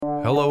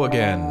Hello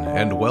again,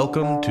 and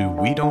welcome to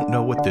We Don't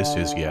Know What This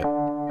Is Yet.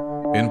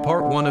 In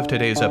part one of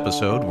today's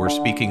episode, we're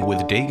speaking with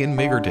Dagan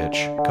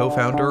Migerdich,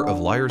 co-founder of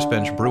Liar's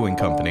Bench Brewing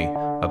Company,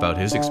 about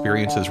his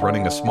experiences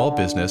running a small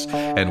business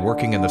and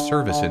working in the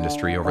service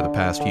industry over the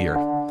past year.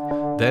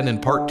 Then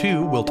in part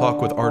two, we'll talk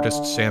with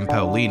artist Sam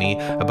Paolini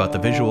about the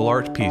visual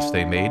art piece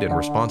they made in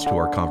response to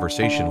our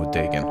conversation with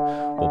Dagan.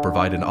 We'll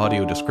provide an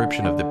audio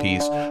description of the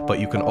piece, but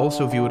you can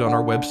also view it on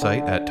our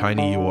website at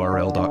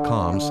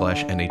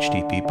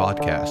tinyurl.com/NHTP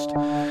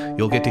podcast.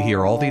 You'll get to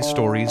hear all these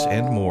stories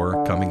and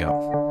more coming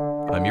up.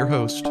 I'm your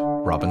host,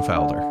 Robin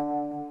Fowler.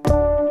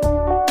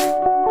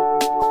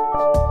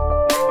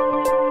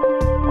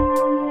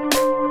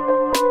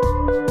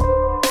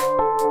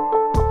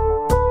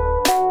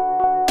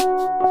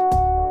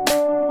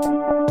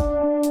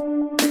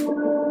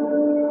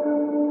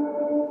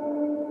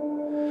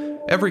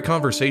 Every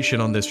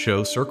conversation on this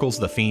show circles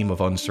the theme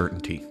of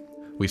uncertainty.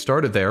 We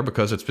started there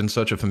because it's been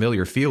such a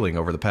familiar feeling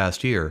over the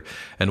past year,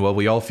 and while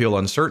we all feel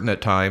uncertain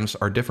at times,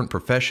 our different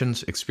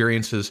professions,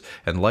 experiences,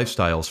 and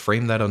lifestyles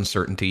frame that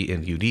uncertainty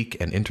in unique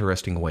and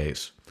interesting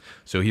ways.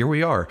 So here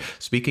we are,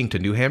 speaking to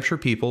New Hampshire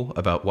people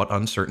about what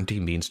uncertainty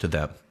means to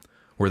them.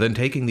 We're then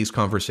taking these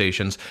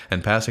conversations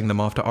and passing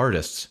them off to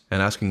artists,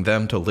 and asking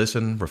them to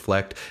listen,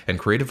 reflect, and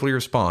creatively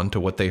respond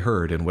to what they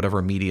heard in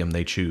whatever medium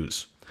they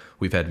choose.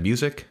 We've had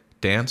music,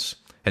 dance,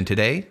 and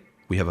today,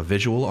 we have a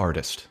visual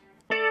artist.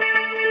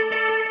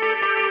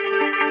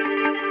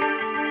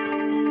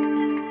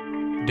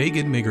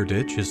 Dagan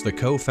Migerdich is the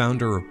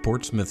co-founder of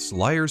Portsmouth's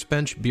Liar's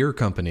Bench Beer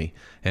Company,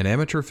 an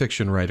amateur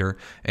fiction writer,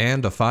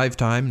 and a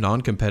 5-time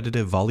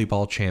non-competitive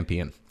volleyball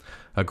champion.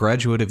 A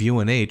graduate of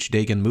UNH,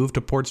 Dagan moved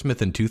to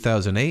Portsmouth in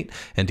 2008,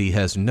 and he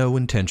has no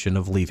intention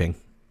of leaving.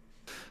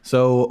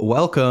 So,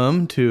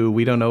 welcome to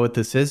We Don't Know What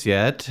This Is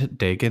Yet,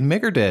 Dagan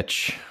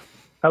Migerdich.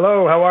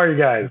 Hello, how are you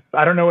guys?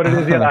 I don't know what it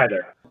is yet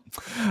either.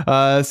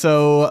 Let's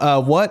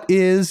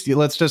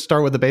just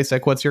start with the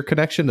basic. What's your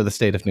connection to the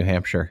state of New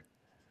Hampshire?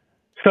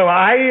 So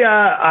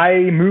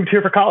I moved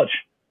here for college.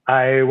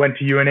 I went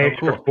to UNH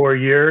for 4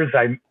 years.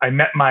 I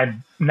met my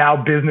now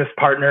business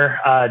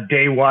partner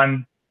day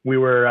one. We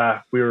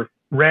were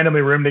randomly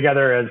roomed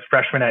together as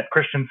freshmen at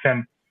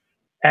Christensen,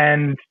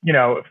 and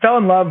fell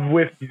in love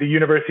with the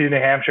University of New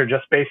Hampshire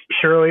just based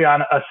purely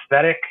on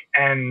aesthetic,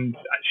 and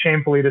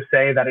shamefully to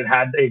say that it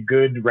had a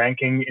good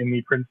ranking in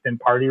the Princeton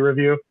Party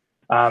Review.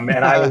 And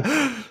I was,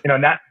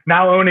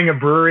 now owning a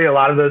brewery, a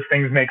lot of those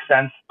things make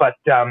sense. But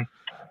I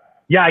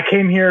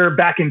came here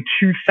back in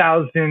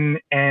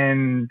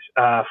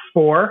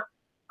 2004,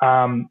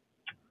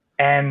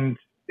 and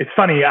it's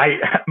funny.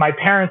 My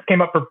parents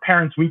came up for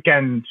Parents'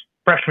 Weekend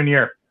freshman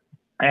year,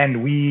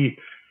 and we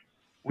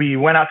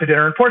went out to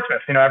dinner in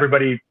Portsmouth.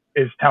 Everybody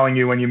is telling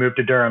you when you move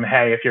to Durham,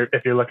 hey, if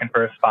you're looking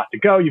for a spot to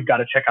go, you've got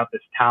to check out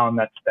this town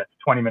that's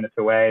 20 minutes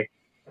away.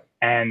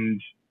 And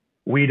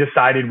we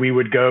decided we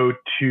would go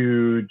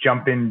to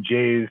Jumpin'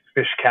 Jay's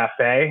Fish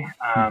Cafe.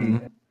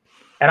 And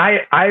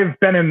I've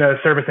been in the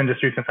service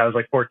industry since I was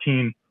like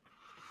 14,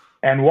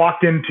 and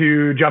walked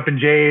into Jumpin'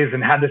 Jay's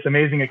and had this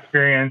amazing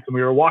experience. And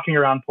we were walking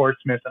around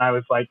Portsmouth, and I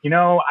was like,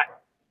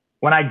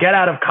 when I get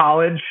out of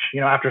college,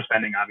 after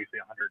spending obviously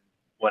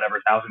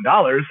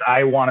 $100,000,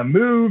 I want to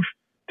move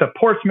to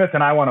Portsmouth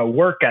and I want to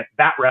work at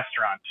that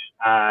restaurant.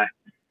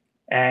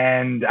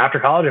 And after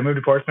college, I moved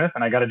to Portsmouth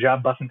and I got a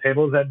job bussing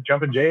tables at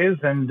Jumpin' Jay's.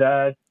 And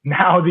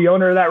now the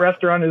owner of that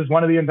restaurant is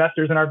one of the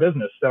investors in our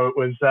business. So it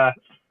was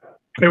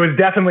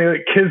definitely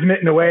like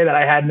kismet in a way that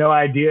I had no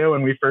idea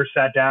when we first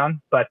sat down.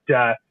 But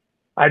I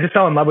just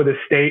fell in love with this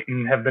state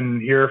and have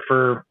been here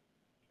for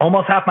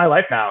almost half my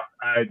life now.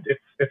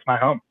 It's my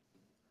home.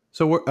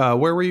 So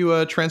where were you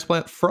a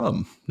transplant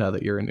from now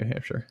that you're in New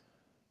Hampshire?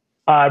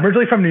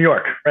 Originally from New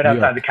York, right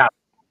outside the capital.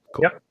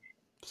 Cool. Yep.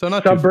 So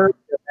not suburbia.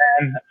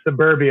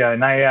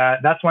 And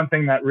that's one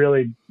thing that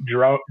really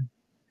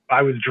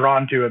I was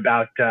drawn to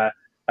about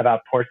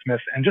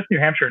Portsmouth and just New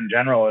Hampshire in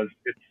general is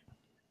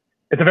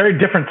it's a very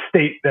different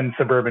state than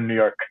suburban New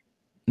York.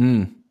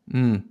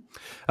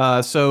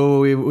 So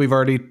we've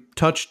already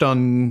touched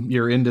on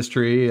your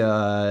industry,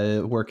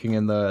 working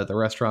in the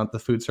restaurant, the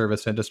food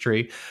service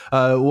industry.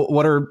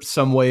 What are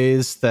some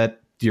ways that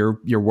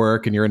your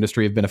work and your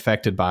industry have been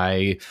affected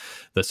by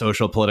the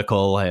social,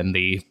 political, and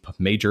the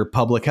major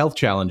public health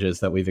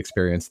challenges that we've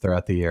experienced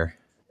throughout the year?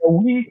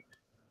 We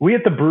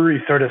at the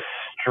brewery sort of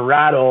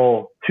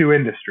straddle two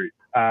industries.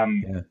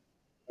 Dane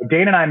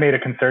and I made a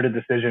concerted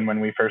decision when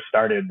we first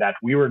started that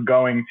we were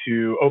going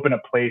to open a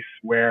place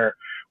where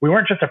we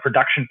weren't just a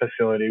production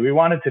facility. We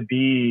wanted to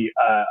be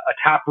a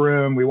tap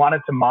room. We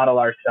wanted to model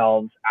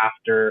ourselves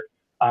after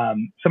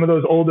some of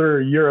those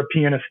older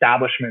European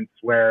establishments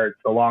where it's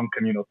the long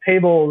communal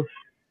tables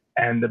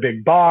and the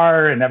big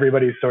bar and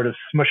everybody's sort of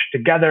smushed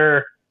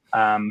together.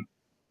 And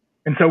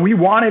so we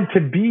wanted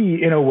to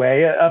be, in a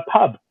way, a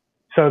pub.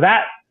 So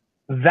that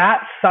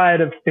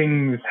side of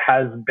things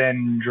has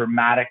been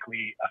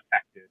dramatically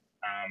affected.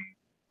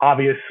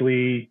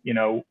 Obviously,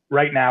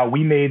 right now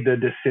we made the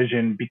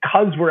decision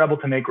because we're able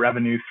to make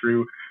revenue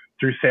through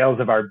sales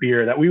of our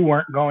beer that we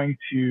weren't going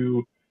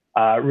to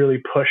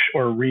really push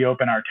or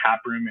reopen our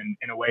tap room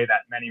in a way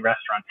that many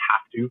restaurants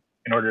have to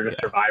in order to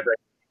survive.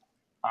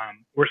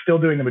 We're still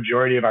doing the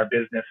majority of our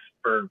business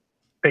for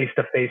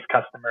face-to-face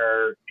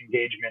customer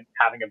engagement,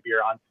 having a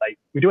beer on site.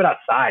 We do it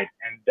outside,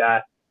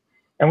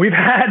 and we've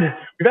had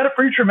a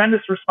pretty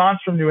tremendous response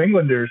from New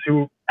Englanders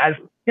who, as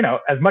you know,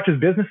 as much as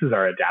businesses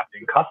are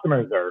adapting,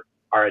 customers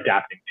are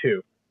adapting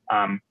too.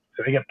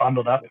 So they get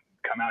bundled up and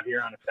come out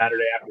here on a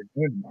Saturday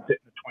afternoon and sit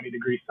in the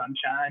 20-degree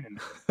sunshine and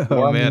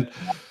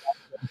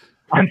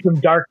on some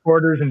dark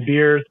porters and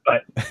beers.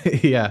 But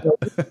yeah,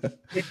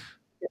 it's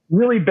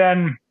really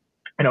been,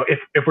 you know,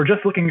 if we're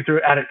just looking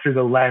at it through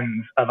the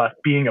lens of us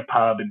being a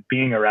pub and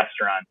being a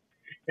restaurant,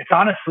 it's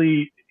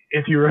honestly,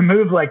 if you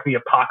remove like the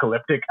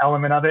apocalyptic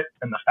element of it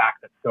and the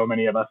fact that so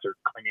many of us are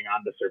clinging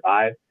on to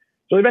survive,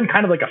 it's really been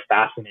kind of like a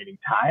fascinating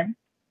time.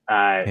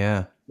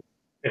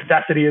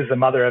 Necessity is the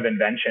mother of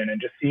invention, and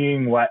just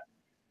seeing what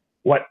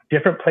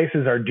different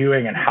places are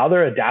doing and how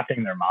they're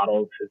adapting their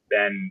models has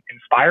been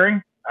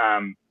inspiring.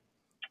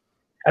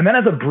 And then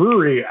as a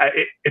brewery,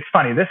 it's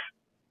funny,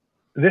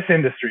 this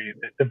industry,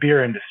 the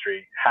beer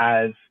industry,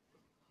 has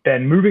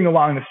been moving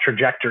along this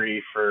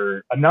trajectory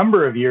for a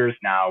number of years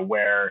now,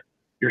 where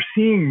you're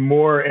seeing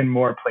more and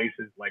more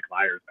places like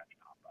Liar's Bench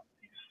pop up,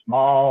 these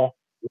small,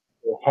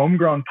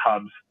 homegrown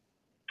pubs.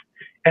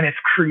 And it's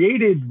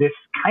created this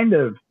kind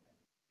of,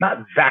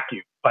 not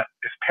vacuum, but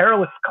this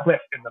perilous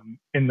cliff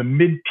in the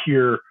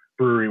mid-tier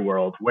brewery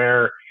world,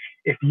 where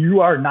if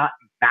you are not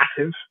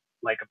massive,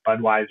 like a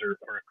Budweiser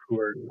or a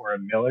Coors or a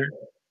Miller,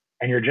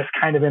 and you're just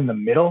kind of in the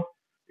middle,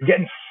 you're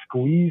getting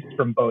squeezed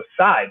from both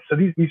sides. So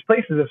these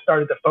places have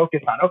started to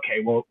focus on,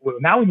 okay, well,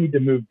 now we need to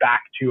move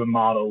back to a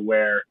model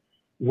where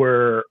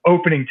we're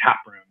opening tap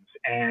rooms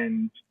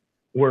and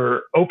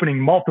we're opening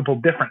multiple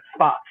different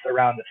spots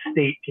around the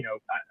state. You know,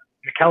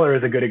 McKellar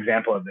is a good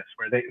example of this,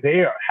 where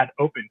they had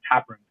opened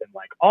tap rooms in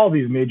like all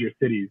these major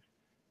cities,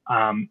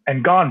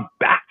 and gone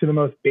back to the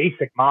most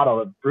basic model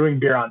of brewing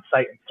beer on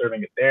site and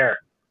serving it there.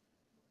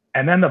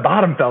 And then the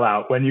bottom fell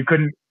out when you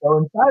couldn't go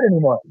inside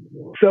anymore.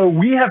 So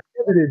we have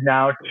pivoted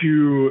now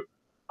to,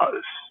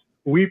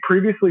 we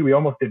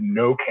almost did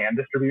no can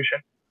distribution.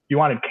 If you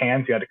wanted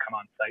cans, you had to come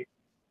on site.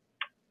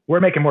 We're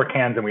making more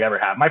cans than we ever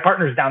have. My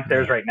partner's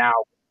downstairs right now,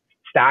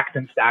 stacks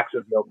and stacks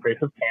of milk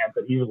crates of cans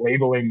that he's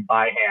labeling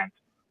by hand.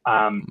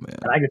 And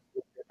I get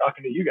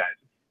talking to you guys.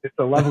 It's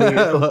a lovely,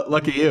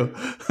 lucky you.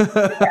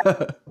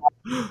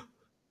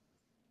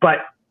 But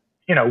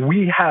you know,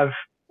 we have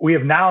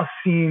now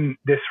seen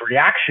this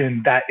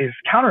reaction that is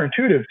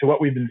counterintuitive to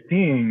what we've been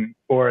seeing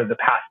for the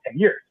past 10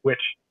 years,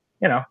 which,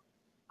 you know,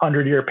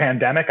 100-year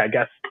pandemic, I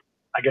guess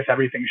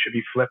everything should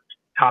be flipped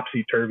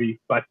topsy-turvy.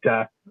 But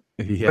that's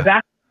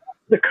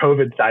the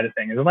COVID side of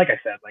things. And like I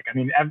said,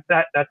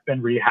 that's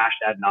been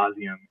rehashed ad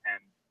nauseum.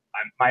 And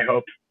my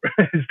hope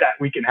is that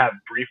we can have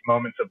brief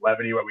moments of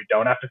levity where we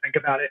don't have to think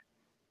about it.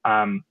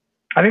 I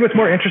think what's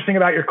more interesting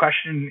about your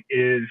question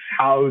is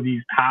how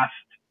these past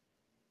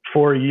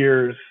 4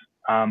 years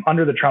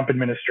under the Trump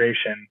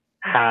administration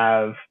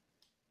have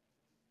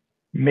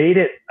made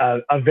it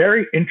a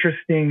very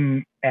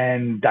interesting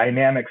and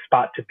dynamic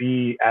spot to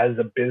be as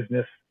a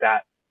business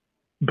that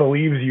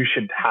believes you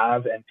should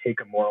have and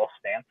take a moral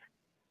stance.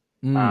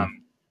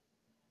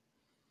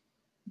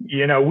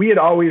 You know, we had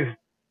always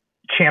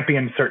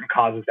championed certain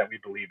causes that we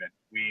believe in.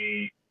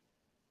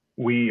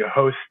 We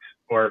host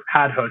or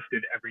had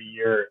hosted every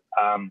year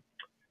an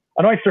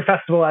oyster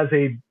festival as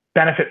a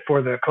benefit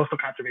for the Coastal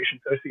Conservation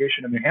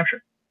Association of New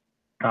Hampshire,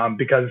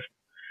 because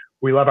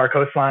we love our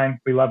coastline.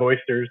 We love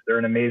oysters. They're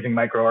an amazing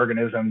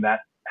microorganism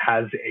that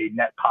has a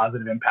net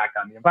positive impact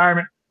on the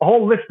environment. A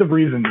whole list of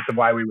reasons of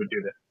why we would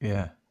do this.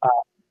 Yeah.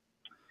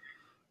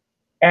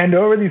 And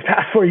over these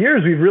past 4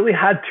 years, we've really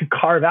had to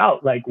carve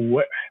out, like,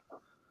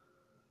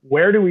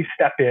 where do we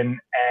step in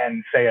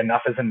and say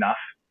enough is enough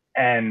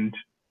and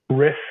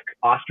risk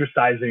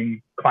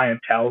ostracizing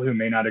clientele who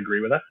may not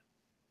agree with us.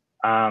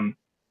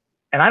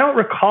 And I don't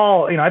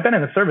recall, you know, I've been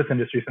in the service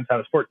industry since I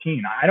was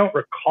 14. I don't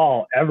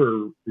recall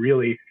ever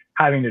really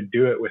having to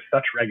do it with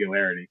such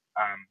regularity.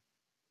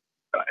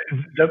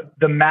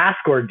 The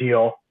mask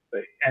ordeal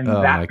and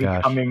that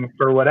becoming,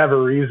 for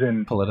whatever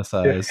reason,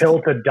 politicized, this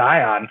hill to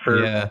die on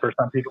for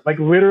some people, like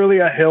literally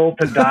a hill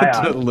to die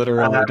on.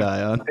 Literally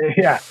die on.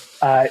 Yeah.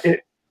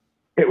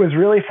 It was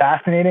really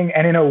fascinating.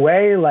 And in a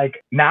way,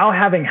 like, now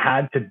having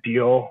had to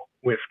deal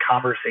with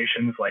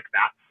conversations like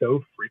that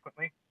so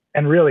frequently,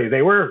 and really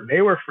they were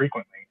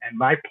frequently, and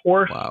my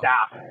poor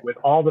staff, with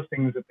all the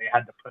things that they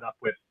had to put up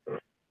with,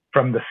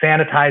 from the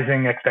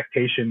sanitizing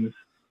expectations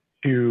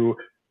to,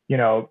 you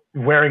know,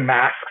 wearing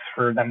masks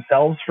for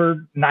themselves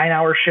for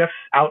 9-hour shifts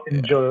out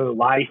in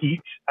July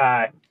heat,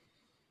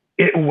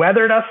 it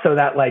weathered us so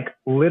that, like,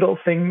 little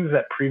things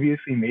that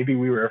previously maybe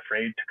we were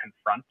afraid to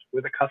confront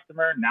with a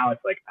customer, now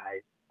it's like,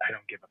 I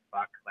don't give a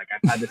fuck. Like,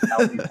 I've had to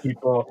tell these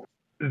people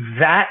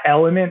that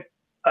element,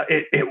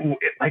 it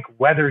like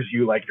weathers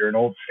you like you're an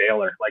old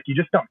sailor. Like, you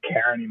just don't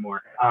care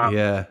anymore.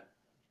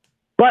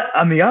 But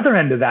on the other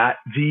end of that,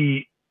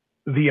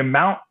 the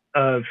amount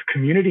of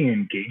community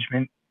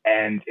engagement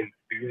and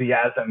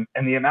enthusiasm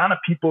and the amount of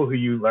people who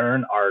you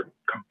learn are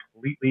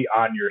completely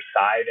on your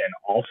side and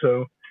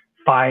also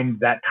find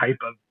that type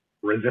of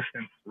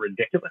resistance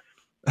ridiculous.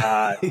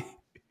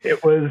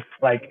 It was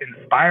like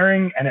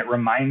inspiring, and it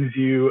reminds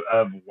you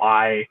of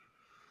why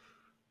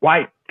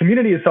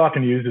community is so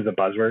often used as a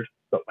buzzword,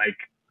 but like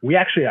we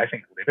actually, I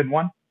think, live in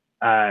one.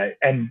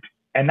 And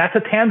that's a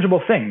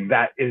tangible thing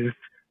that is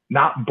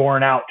not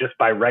borne out just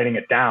by writing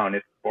it down.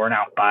 It's borne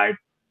out by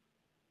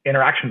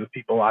interactions with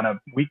people on a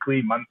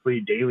weekly, monthly,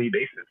 daily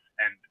basis.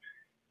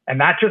 And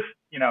that just,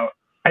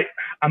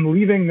 I'm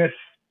leaving this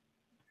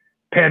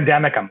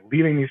pandemic, I'm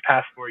leaving these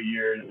past 4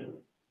 years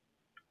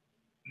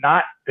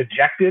not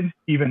dejected,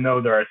 even though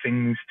there are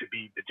things to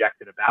be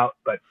dejected about,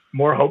 but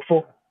more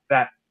hopeful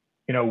that,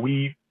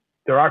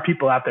 there are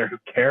people out there who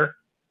care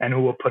and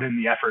who will put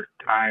in the effort,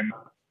 time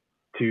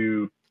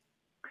to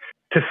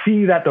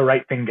see that the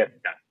right thing gets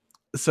done.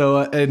 So,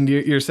 and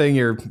you're saying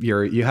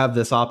you have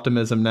this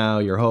optimism now,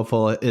 you're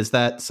hopeful. Is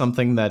that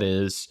something that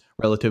is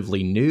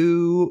relatively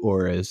new,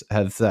 or has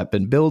that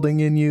been building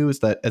in you? Is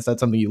that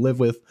something you live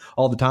with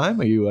all the time?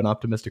 Are you an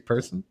optimistic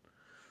person?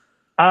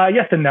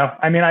 Yes and no.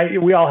 I mean,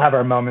 we all have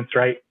our moments,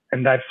 right?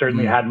 And I've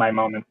certainly had my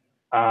moments.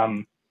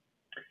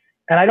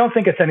 And I don't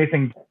think it's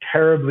anything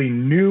terribly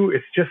new.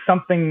 It's just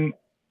something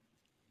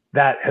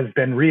that has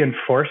been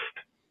reinforced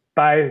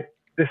by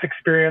this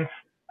experience.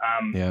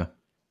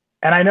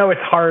 And I know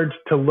it's hard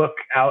to look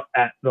out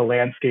at the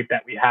landscape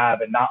that we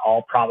have, and not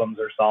all problems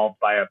are solved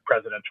by a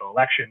presidential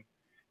election.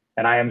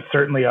 And I am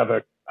certainly of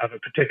a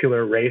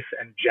particular race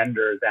and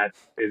gender that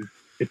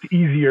it's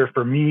easier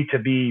for me to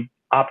be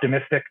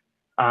optimistic.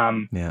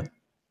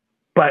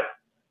 But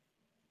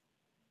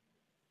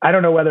I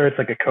don't know whether it's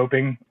like a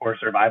coping or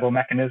survival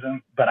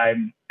mechanism, but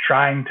I'm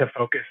trying to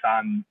focus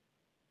on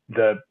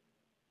the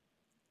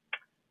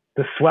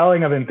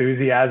swelling of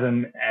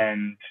enthusiasm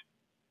and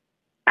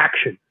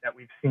action that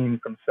we've seen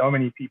from so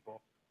many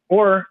people,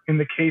 or in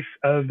the case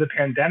of the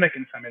pandemic,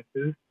 in some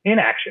instances,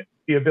 inaction.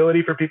 The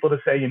ability for people to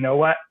say, you know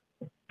what,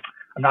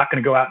 I'm not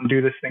going to go out and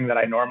do this thing that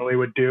I normally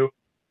would do,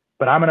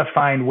 but I'm going to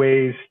find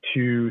ways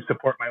to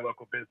support my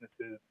local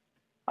businesses.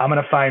 I'm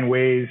going to find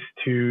ways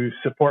to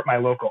support my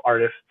local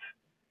artists.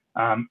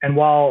 And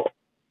while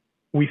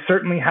we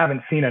certainly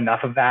haven't seen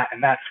enough of that,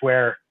 and that's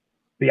where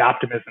the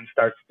optimism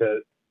starts to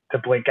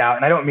blink out.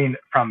 And I don't mean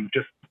from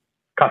just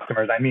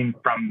customers. I mean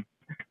from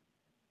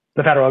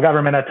the federal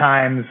government at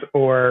times,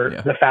 or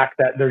the fact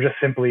that there just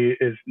simply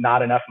is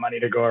not enough money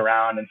to go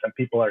around, and some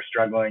people are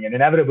struggling. And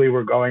inevitably,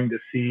 we're going to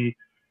see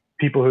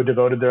people who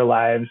devoted their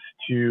lives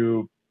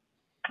to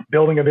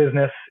building a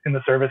business in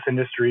the service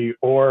industry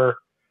or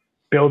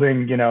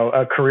building,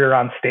 a career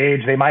on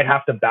stage. They might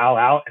have to bow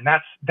out, and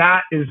that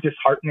is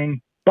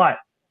disheartening. But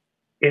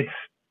it's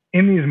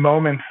in these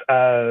moments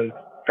of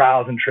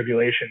trials and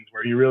tribulations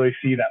where you really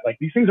see that like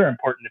these things are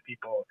important to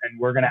people, and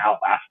we're going to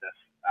outlast this.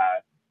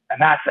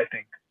 And that's, I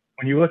think,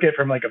 when you look at it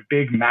from like a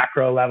big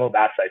macro level,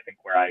 that's, I think,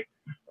 where I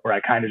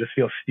kind of just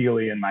feel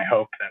steely in my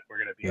hope that we're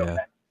going to be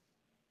okay.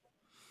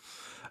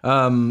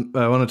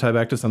 I want to tie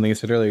back to something you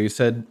said earlier. You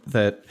said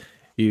that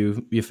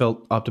you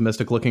felt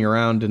optimistic looking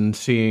around and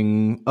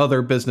seeing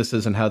other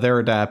businesses and how they're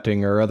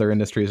adapting, or other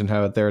industries and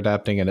how they're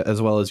adapting, and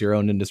as well as your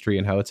own industry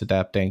and how it's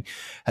adapting.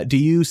 Do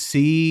you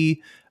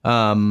see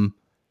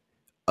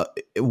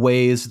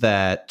ways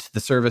that the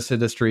service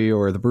industry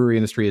or the brewery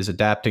industry is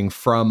adapting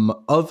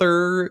from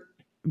other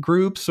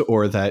groups,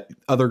 or that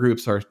other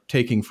groups are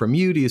taking from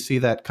you? Do you see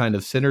that kind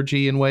of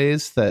synergy in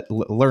ways that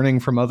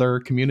learning from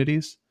other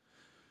communities?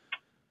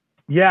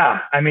 Yeah,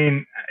 I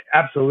mean,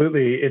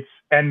 absolutely.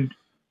 And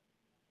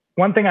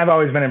one thing I've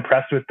always been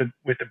impressed with the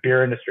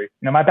beer industry.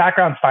 My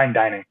background's fine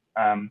dining,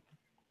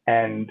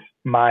 and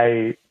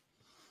my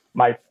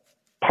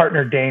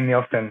partner Dane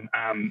Nielsen,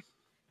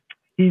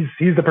 he's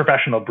the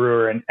professional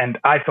brewer, and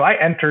I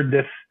entered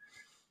this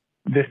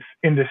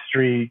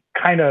industry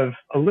kind of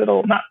a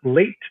little, not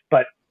late,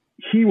 but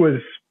he was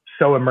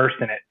so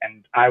immersed in it,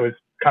 and I was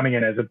coming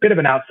in as a bit of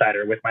an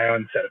outsider with my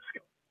own set of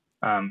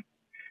skills.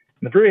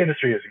 The brewery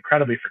industry is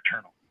incredibly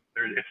fraternal.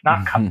 It's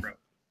not cutthroat.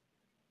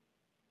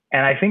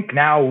 And I think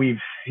now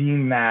we've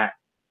seen that,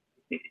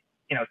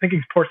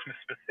 thinking Portsmouth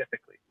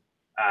specifically,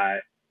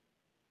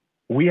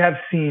 we have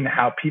seen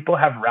how people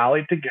have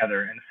rallied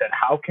together and said,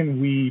 how can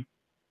we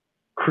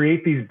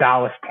create these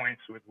ballast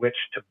points with which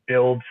to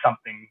build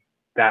something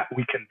that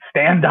we can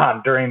stand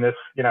on during this,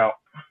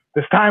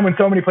 this time when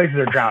so many places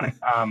are drowning.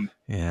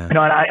 And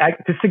I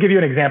just to give you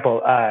an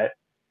example,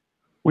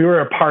 we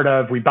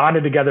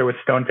bonded together with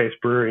Stoneface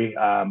Brewery,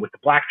 with the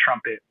Black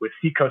Trumpet, with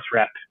Seacoast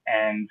Rep,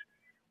 and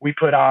we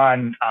put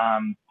on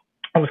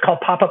what was called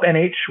Pop-Up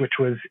NH, which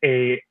was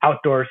a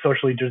outdoor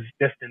socially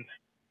distanced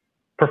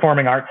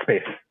performing arts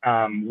space,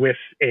 with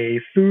a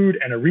food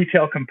and a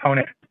retail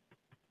component.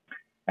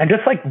 And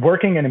just like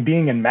working and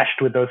being enmeshed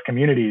with those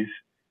communities,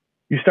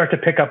 you start to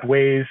pick up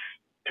ways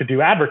to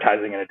do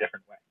advertising in a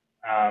different way.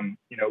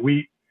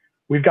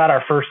 We've got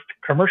our first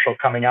commercial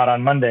coming out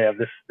on Monday of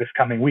this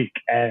coming week.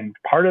 And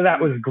part of that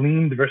was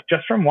gleaned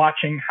just from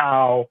watching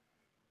how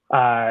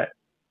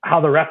how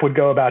the rep would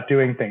go about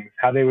doing things,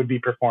 how they would be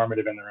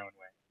performative in their own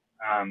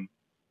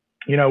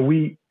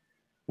way.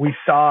 We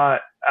saw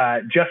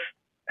just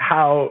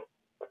how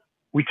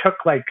we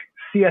took like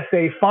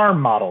CSA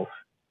farm models,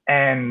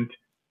 and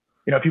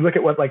if you look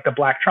at what like the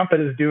Black Trumpet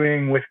is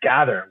doing with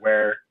Gather,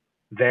 where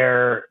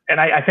and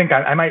I think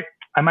I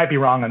might be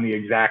wrong on the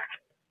exact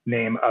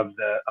name of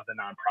the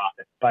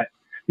nonprofit, but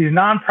these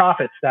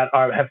nonprofits that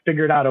have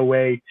figured out a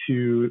way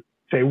to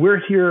say,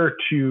 we're here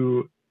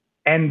to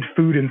end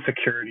food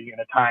insecurity in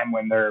a time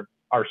when there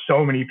are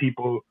so many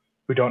people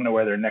who don't know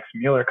where their next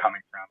meal are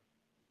coming from.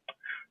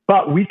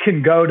 But we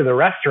can go to the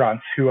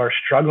restaurants who are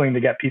struggling to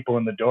get people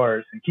in the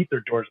doors and keep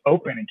their doors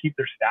open and keep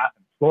their staff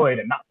employed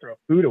and not throw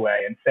food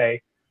away, and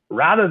say,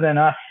 rather than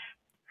us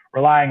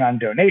relying on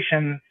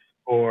donations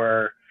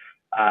or,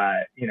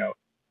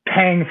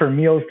 paying for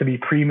meals to be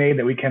pre-made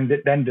that we can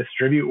then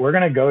distribute, we're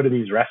going to go to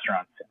these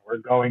restaurants and we're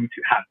going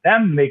to have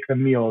them make the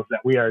meals that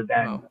we are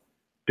then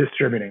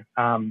distributing.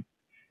 And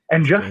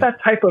just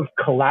that type of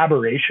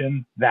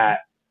collaboration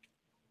that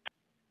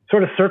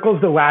sort of circles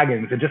the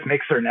wagons and just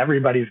makes certain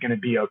everybody's going to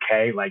be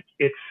okay. Like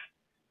it's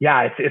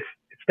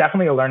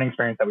definitely a learning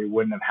experience that we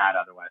wouldn't have had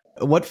otherwise.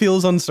 What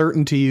feels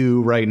uncertain to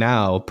you right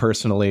now,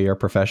 personally or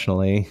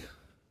professionally?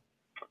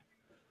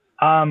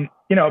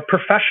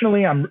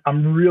 Professionally,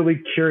 I'm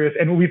really curious,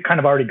 and we've kind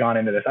of already gone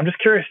into this. I'm just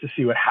curious to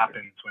see what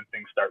happens when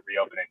things start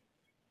reopening.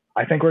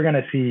 I think we're going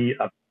to see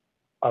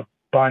a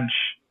bunch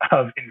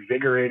of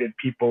invigorated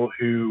people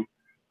who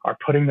are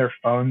putting their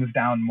phones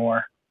down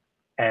more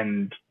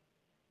and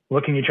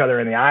looking each other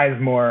in the eyes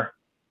more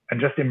and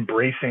just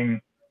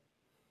embracing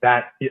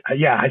that.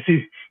 Yeah, I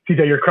see,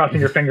 CJ, you're crossing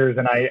your fingers,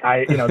 and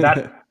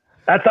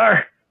that's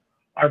our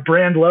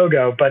brand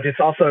logo, but it's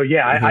also,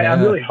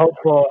 I'm really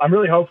hopeful. I'm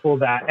really hopeful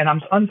that, and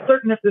I'm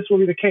uncertain if this will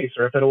be the case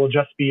or if it will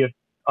just be a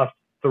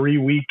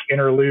 3-week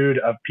interlude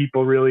of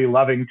people really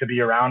loving to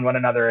be around one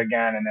another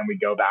again. And then we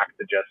go back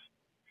to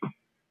just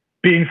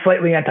being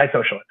slightly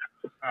antisocial.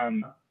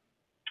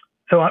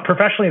 So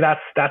professionally,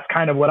 that's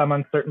kind of what I'm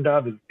uncertain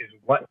of is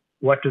what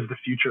does the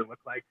future look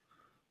like?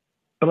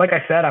 But like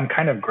I said, I'm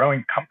kind of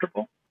growing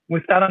comfortable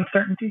with that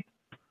uncertainty.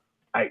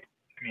 I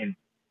mean,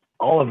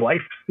 all of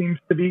life seems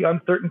to be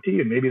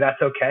uncertainty, and maybe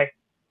that's okay.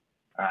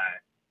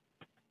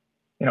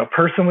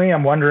 Personally,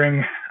 I'm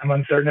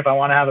uncertain if I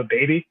want to have a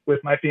baby with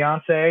my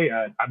fiance.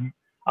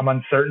 I'm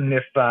uncertain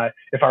if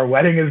our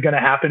wedding is going to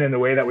happen in the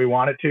way that we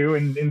want it to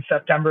in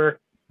September.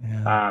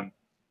 Yeah.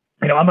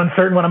 I'm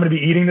uncertain what I'm going to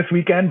be eating this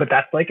weekend, but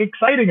that's like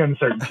exciting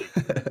uncertainty.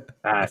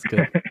 That's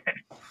good.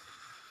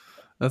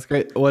 That's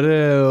great.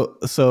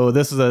 So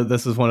this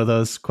is one of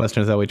those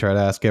questions that we try to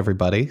ask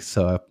everybody.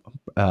 So,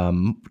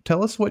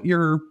 tell us what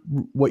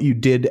you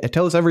did.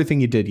 Tell us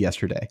everything you did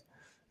yesterday.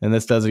 And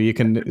this does, you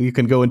can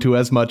go into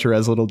as much or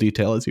as little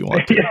detail as you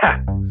want to.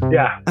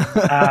 Yeah.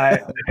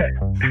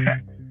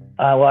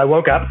 Well, I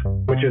woke up,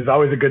 which is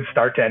always a good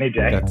start to any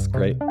day. That's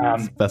great.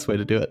 That's the best way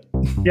to do it.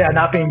 Yeah,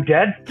 not being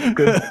dead,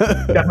 good,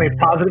 definitely a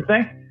positive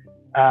thing.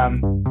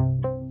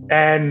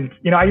 And,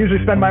 I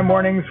usually spend my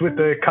mornings with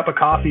a cup of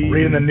coffee,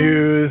 reading the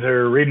news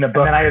or reading a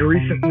book. And I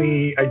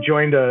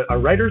joined a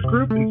writer's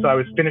group. And so I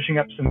was finishing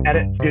up some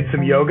edits, did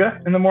some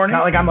yoga in the morning.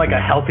 Not like I'm like a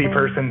healthy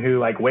person who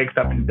like wakes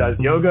up and does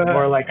yoga,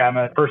 or like I'm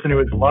a person who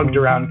has lugged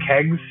around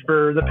kegs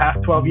for the past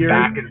 12 years.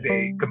 Back is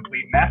a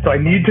complete mess. So I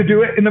need to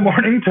do it in the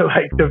morning to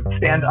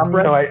stand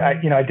upright. So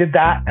I did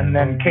that and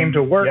then came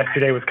to work.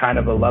 Yesterday was kind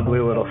of a lovely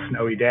little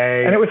snowy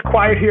day. And it was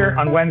quiet here.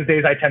 On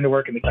Wednesdays, I tend to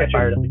work in the kitchen.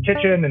 I fired up the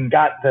kitchen and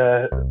got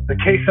the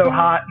queso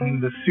hot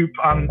and the soup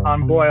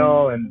on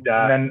boil, and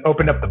then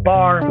opened up the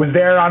bar. Was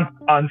there on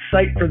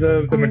site for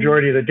the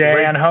majority of the day.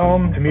 Ran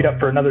home to meet up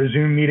for another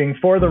Zoom meeting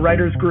for the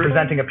writers group,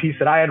 presenting a piece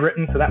that I had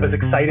written. So that was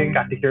exciting.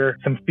 Got to hear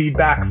some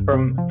feedback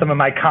from some of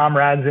my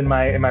comrades in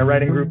my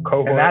writing group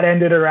cohort. And that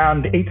ended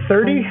around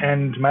 8:30,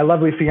 and my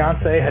lovely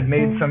fiance had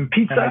made some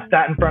pizza. And I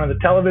sat in front of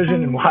the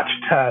television and watched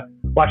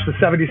the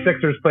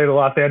 76ers play the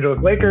Los Angeles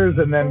Lakers,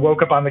 and then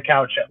woke up on the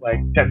couch at like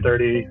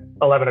 10:30,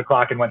 11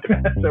 o'clock and went to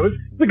bed. So it was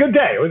a good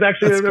day. It was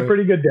actually a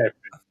pretty good day.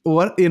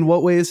 In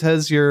what ways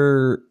has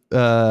your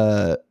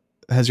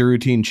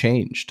routine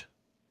changed?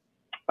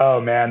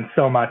 Oh man,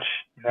 so much.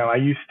 I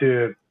used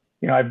to,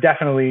 I've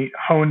definitely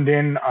honed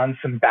in on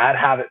some bad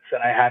habits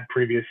that I had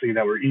previously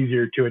that were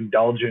easier to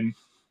indulge in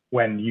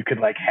when you could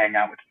like hang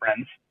out with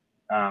friends.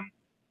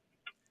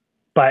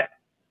 But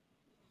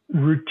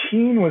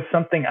routine was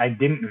something I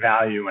didn't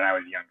value when I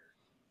was younger.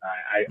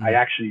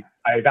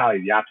 I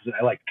value the opposite.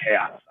 I liked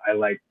chaos. I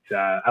liked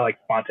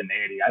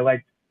spontaneity. I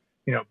liked,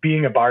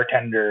 being a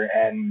bartender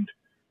and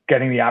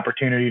getting the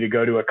opportunity to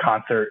go to a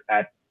concert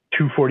at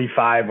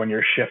 2:45 when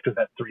your shift is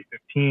at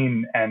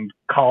 3:15 and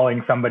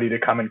calling somebody to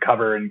come and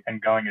cover and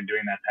going and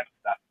doing that type of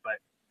stuff. But,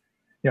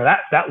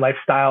 that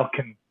lifestyle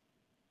can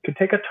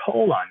take a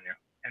toll on you.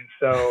 And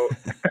so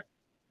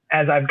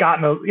as I've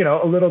gotten,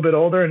 a little bit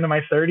older into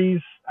my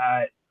 30s,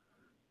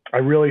 I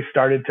really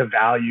started to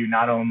value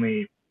not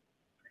only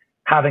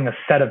having a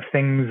set of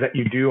things that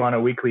you do on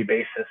a weekly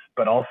basis,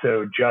 but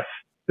also just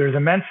there's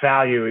immense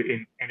value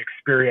in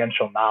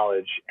experiential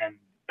knowledge and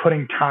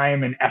putting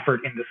time and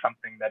effort into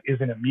something that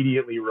isn't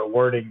immediately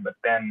rewarding, but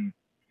then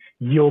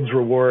yields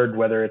reward,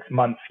 whether it's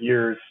months,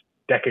 years,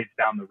 decades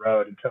down the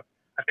road. And so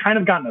I've kind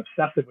of gotten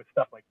obsessive with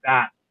stuff like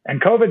that.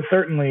 And COVID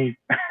certainly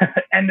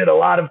ended a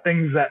lot of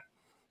things that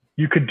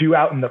you could do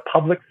out in the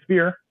public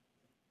sphere,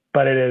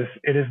 but it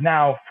is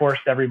now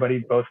forced everybody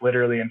both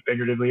literally and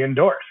figuratively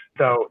indoors.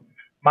 So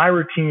my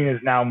routine is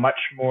now much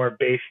more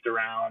based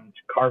around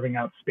carving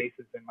out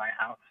spaces in my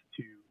house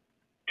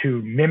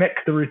to mimic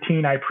the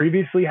routine I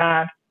previously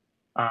had,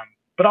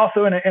 but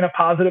also in a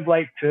positive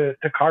light to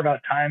carve out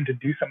time to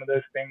do some of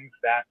those things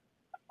that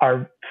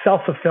are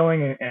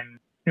self-fulfilling and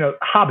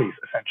hobbies,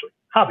 essentially.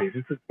 Hobbies.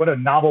 What a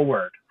novel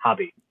word,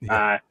 hobby.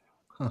 Yeah.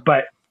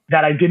 But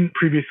that I didn't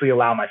previously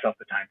allow myself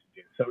the time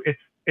to do. So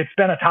it's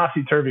been a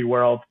topsy-turvy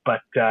world, but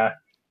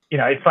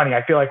it's funny.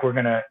 I feel like we're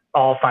going to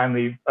all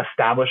finally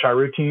establish our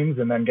routines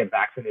and then get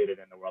vaccinated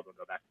and the world will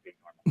go back to being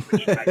normal,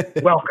 which I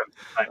welcome.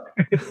 But,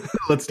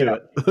 let's do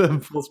it.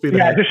 Full speed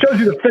ahead. It just shows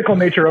you the fickle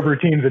nature of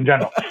routines in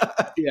general.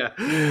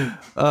 Yeah.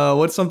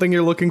 What's something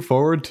you're looking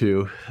forward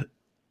to,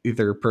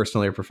 either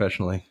personally or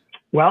professionally?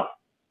 Well,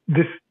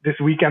 this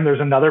weekend there's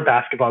another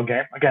basketball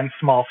game. Again,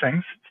 small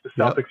things. It's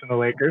the Celtics and the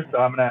Lakers. So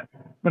I'm gonna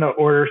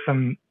order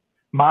some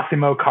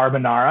Massimo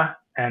Carbonara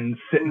and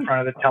sit in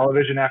front of the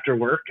television after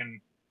work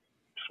and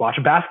just watch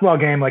a basketball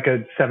game like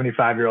a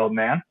 75-year-old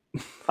man.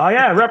 Oh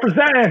yeah,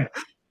 representing.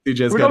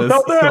 DJ's got his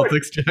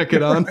Celtics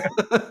jacket on.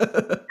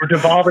 We're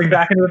devolving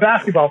back into the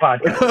basketball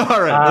podcast.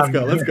 All right,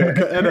 let's go.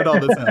 Edit all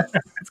this out.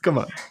 Let's come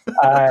on.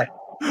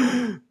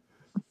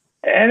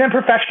 And then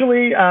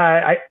professionally,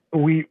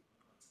 we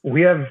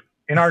have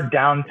in our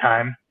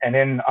downtime and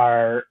in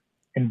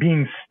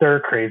being stir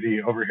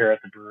crazy over here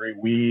at the brewery,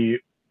 we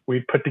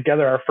put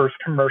together our first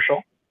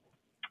commercial,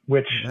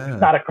 which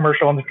is not a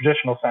commercial in the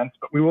traditional sense,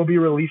 but we will be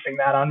releasing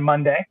that on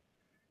Monday.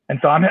 And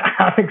so I'm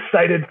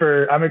excited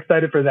for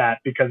that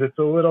because it's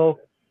a little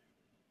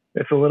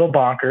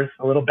bonkers,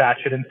 a little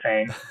batshit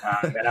insane,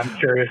 and I'm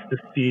curious to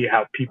see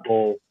how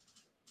people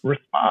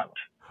respond.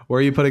 Where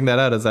are you putting that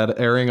out? Is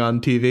that airing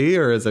on TV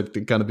or is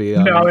it going to be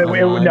on no, we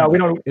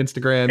don't.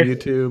 Instagram,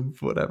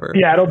 YouTube, whatever.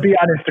 Yeah, it'll be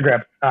on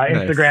Instagram,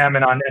 Instagram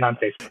and on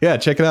Facebook. Yeah,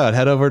 check it out.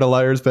 Head over to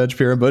Liar's Bench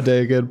Beer and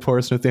Bodega in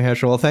Portsmouth, New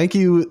Hampshire. Well, thank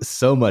you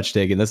so much,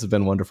 Dagan. This has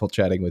been wonderful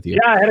chatting with you.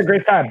 Yeah, I had a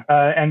great time.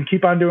 And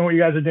keep on doing what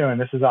you guys are doing.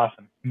 This is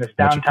awesome. In this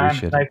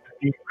downtime, it's nice to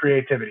see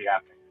creativity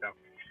happening. So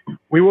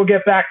we will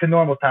get back to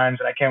normal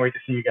times, and I can't wait to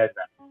see you guys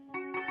then.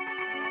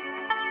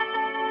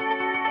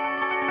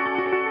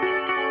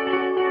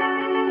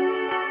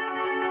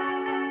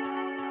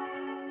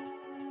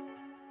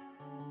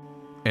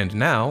 And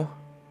now,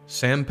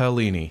 Sam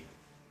Paolini.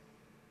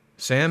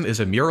 Sam is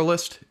a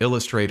muralist,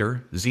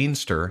 illustrator,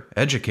 zinester,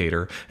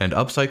 educator, and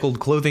upcycled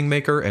clothing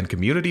maker and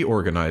community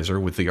organizer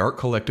with the art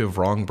collective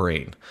Wrong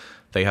Brain.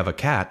 They have a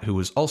cat who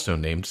is also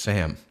named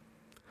Sam.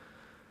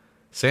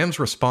 Sam's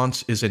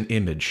response is an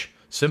image,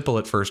 simple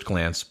at first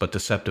glance, but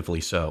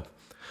deceptively so.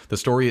 The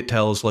story it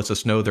tells lets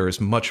us know there is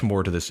much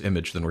more to this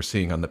image than we're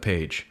seeing on the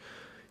page.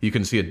 You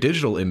can see a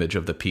digital image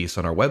of the piece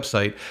on our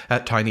website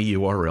at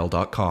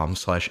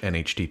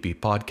tinyurl.com/NHTP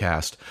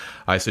podcast.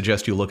 I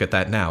suggest you look at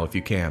that now if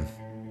you can.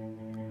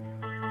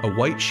 A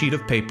white sheet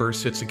of paper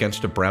sits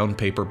against a brown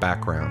paper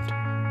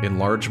background. In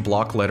large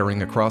block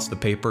lettering across the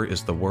paper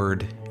is the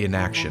word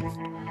inaction.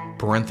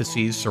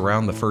 Parentheses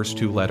surround the first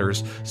two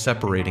letters,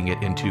 separating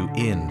it into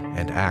in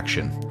and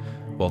action.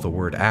 While the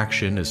word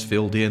action is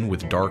filled in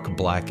with dark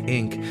black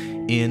ink,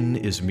 in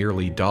is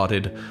merely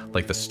dotted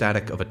like the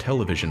static of a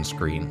television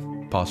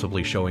screen,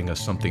 possibly showing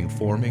us something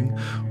forming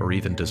or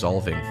even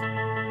dissolving.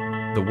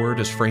 The word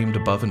is framed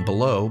above and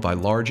below by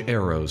large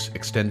arrows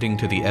extending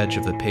to the edge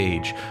of the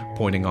page,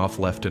 pointing off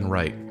left and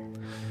right,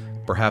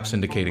 perhaps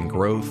indicating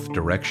growth,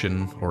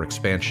 direction, or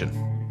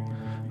expansion.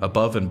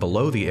 Above and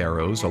below the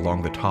arrows,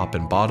 along the top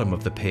and bottom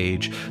of the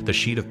page, the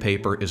sheet of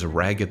paper is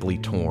raggedly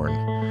torn.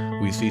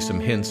 We see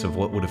some hints of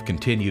what would have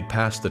continued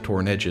past the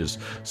torn edges,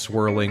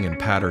 swirling in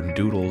patterned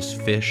doodles,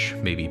 fish,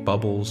 maybe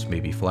bubbles,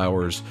 maybe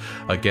flowers.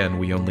 Again,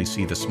 we only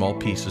see the small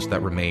pieces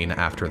that remain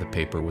after the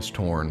paper was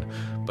torn.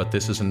 But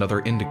this is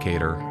another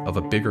indicator of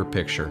a bigger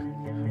picture,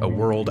 a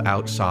world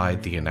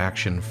outside the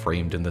inaction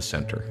framed in the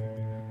center.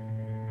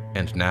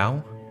 And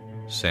now,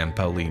 Sam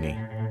Paolini.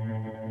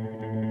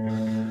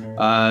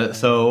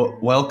 So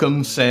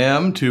welcome,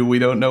 Sam, to We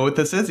Don't Know What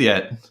This Is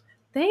Yet.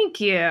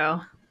 Thank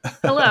you.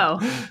 Hello.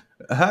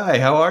 Hi,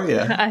 how are you?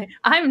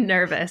 I'm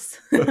nervous.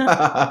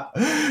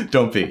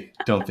 Don't be.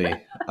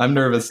 I'm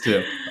nervous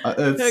too.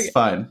 It's okay.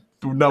 Fine.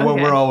 No,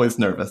 okay. We're always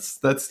nervous.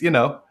 That's,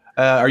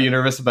 are you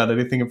nervous about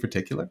anything in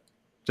particular?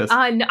 No,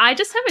 I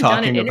just haven't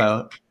done it.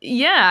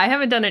 Yeah, I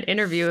haven't done an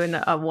interview in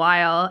a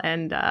while,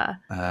 and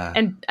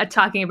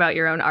talking about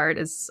your own art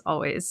is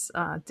always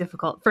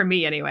difficult for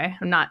me anyway.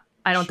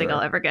 I don't think I'll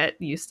ever get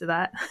used to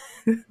that.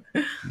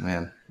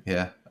 Man,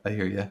 yeah, I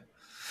hear you.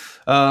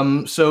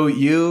 So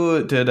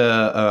you did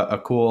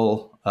a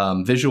cool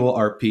visual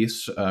art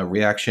piece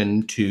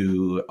reaction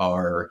to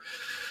our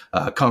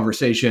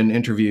conversation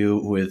interview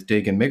with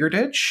Dagan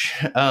Migerditch.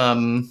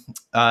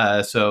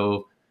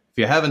 So if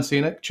you haven't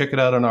seen it, check it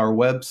out on our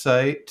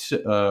website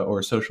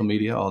or social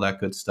media, all that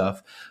good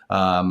stuff.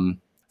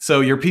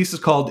 So your piece is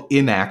called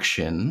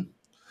Inaction.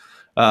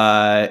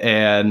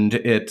 And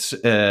it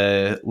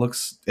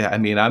looks, I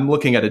mean, I'm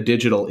looking at a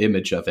digital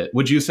image of it.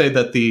 Would you say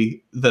that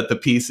the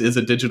piece is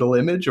a digital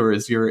image, or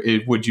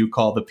would you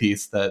call the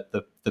piece that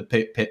the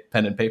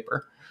pen and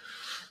paper?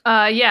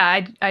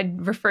 Yeah,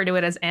 I'd refer to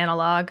it as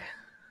analog.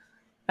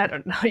 I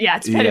don't know. Yeah,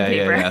 it's pen and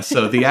paper. Yeah.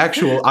 So the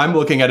actual, I'm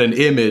looking at an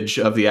image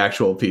of the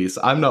actual piece.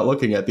 I'm not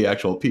looking at the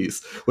actual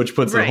piece, which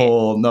puts a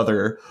whole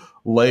nother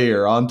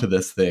layer onto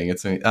this thing.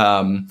 It's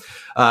the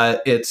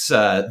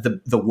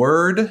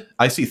word.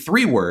 I see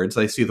three words.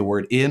 I see the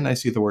word in, I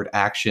see the word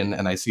action,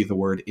 and I see the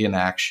word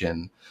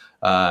inaction.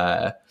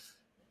 And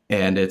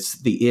it's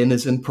the in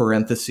is in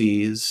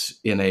parentheses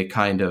in a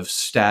kind of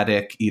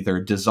static, either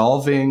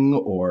dissolving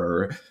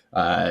or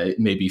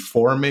maybe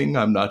forming.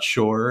 I'm not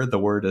sure. The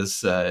word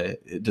is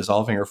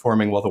dissolving or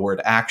forming, while the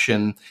word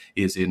action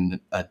is in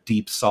a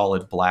deep,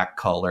 solid black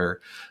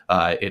color.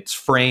 It's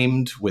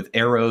framed with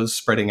arrows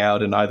spreading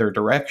out in either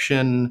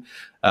direction,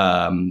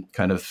 kind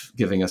of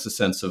giving us a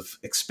sense of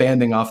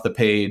expanding off the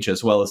page,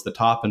 as well as the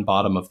top and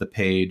bottom of the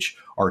page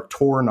are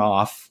torn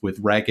off with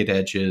ragged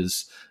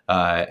edges.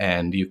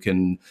 And you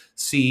can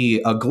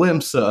see a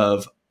glimpse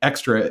of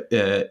extra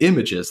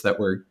images that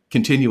were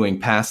continuing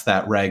past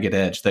that ragged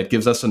edge. That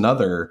gives us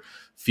another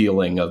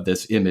feeling of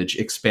this image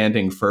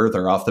expanding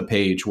further off the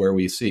page where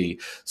we see.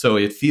 So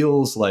it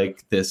feels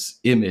like this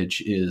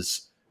image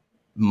is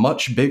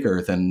much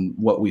bigger than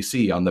what we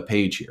see on the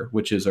page here,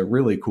 which is a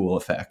really cool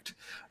effect.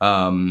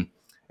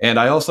 And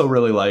I also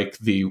really like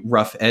the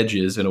rough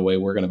edges. In a way,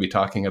 we're going to be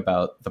talking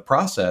about the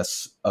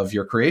process of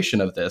your creation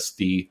of this,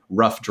 the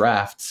rough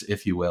drafts,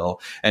 if you will.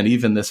 And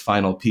even this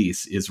final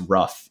piece is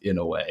rough in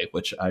a way,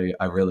 which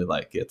I really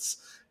like. It's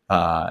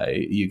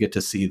you get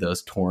to see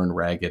those torn,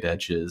 ragged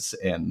edges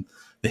and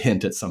the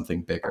hint at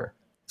something bigger.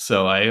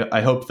 So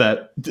I hope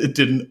that it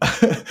didn't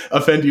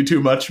offend you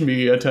too much,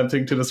 me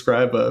attempting to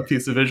describe a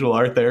piece of visual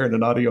art there in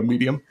an audio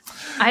medium.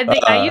 I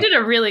think you did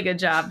a really good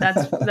job.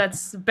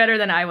 That's better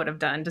than I would have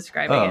done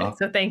describing it.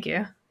 So thank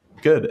you.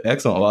 Good.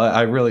 Excellent. Well,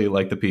 I really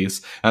like the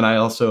piece. And I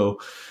also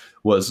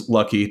was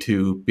lucky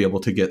to be able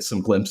to get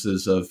some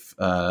glimpses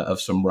of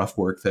some rough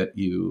work that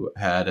you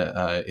had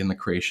in the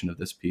creation of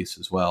this piece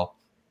as well.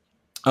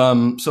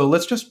 So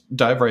let's just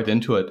dive right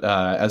into it.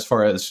 As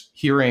far as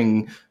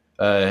hearing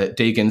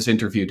Dagan's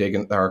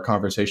interview, our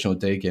conversation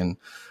with Dagan,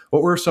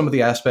 what were some of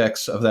the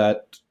aspects of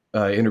that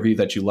interview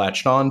that you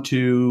latched on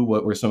to?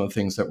 What were some of the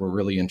things that were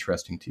really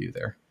interesting to you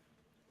there?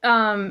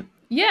 I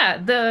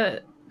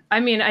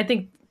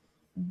think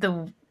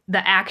the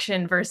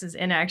action versus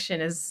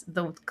inaction is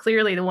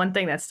clearly the one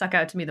thing that stuck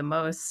out to me the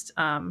most.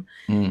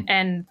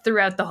 And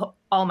throughout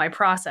all my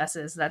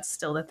processes, that's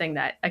still the thing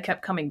that I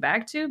kept coming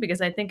back to, because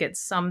I think it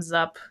sums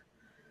up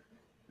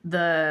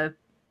the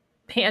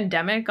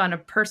pandemic on a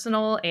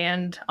personal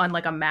and on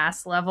like a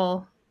mass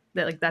level.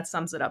 That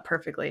sums it up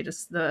perfectly,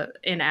 just the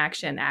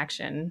inaction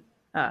action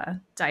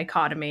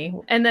dichotomy.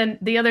 And then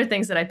the other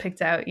things that I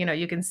picked out,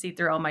 you can see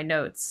through all my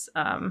notes,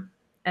 and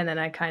then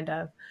I kind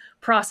of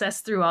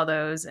processed through all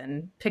those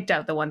and picked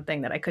out the one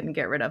thing that I couldn't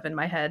get rid of in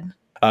my head.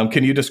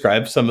 Can you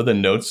describe some of the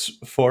notes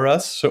for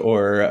us,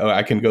 or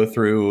I can go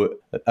through?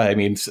 I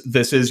mean,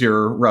 this is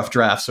your rough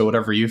draft, so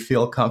whatever you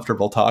feel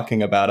comfortable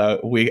talking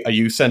about.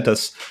 You sent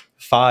us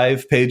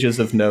 5 pages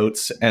of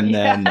notes and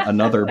then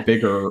another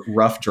bigger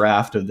rough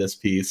draft of this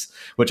piece,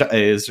 which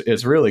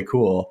is really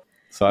cool.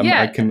 So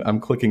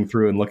I'm clicking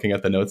through and looking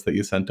at the notes that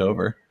you sent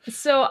over.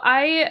 So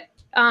I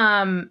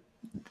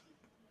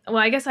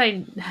guess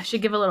I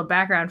should give a little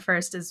background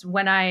first. Is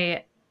when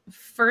I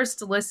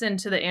first listened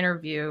to the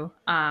interview,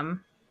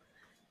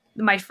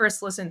 my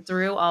first listen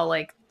through,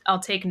 I'll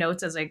take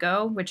notes as I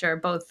go, which are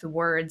both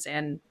words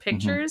and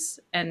pictures,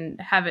 and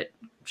have it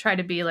try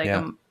to be like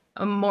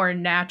a more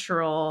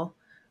natural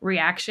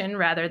reaction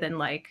rather than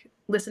like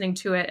listening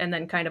to it and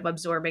then kind of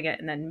absorbing it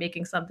and then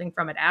making something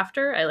from it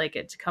after. I like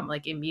it to come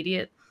like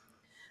immediate.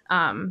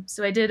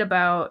 So I did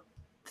about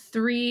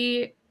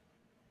 3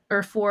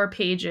 or 4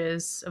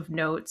 pages of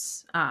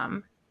notes.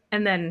 And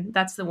then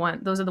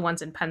those are the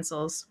ones in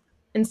pencils.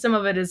 And some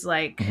of it is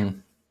like,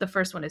 the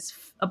first one is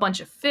a bunch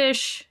of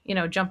fish,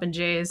 jumping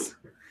jays,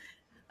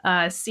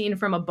 scene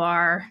from a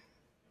bar,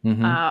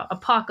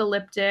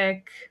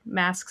 apocalyptic,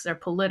 masks are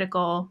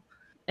political,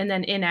 and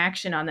then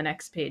inaction on the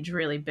next page,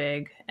 really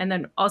big. And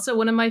then also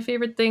one of my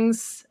favorite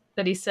things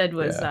that he said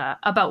was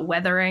about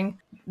weathering,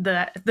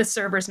 the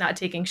server's not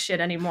taking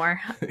shit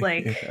anymore.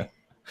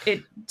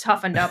 It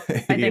toughened up, I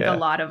think, a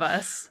lot of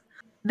us.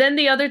 Then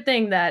the other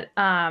thing that,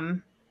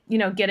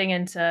 getting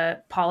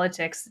into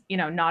politics,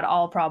 not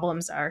all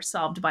problems are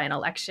solved by an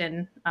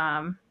election.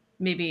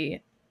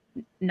 Maybe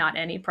not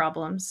any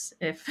problems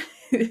if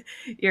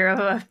you're of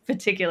a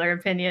particular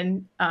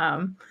opinion.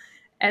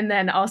 And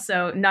then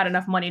also not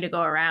enough money to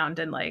go around.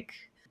 And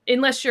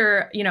unless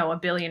you're, a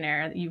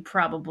billionaire, you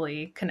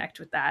probably connect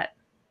with that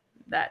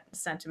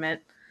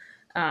sentiment.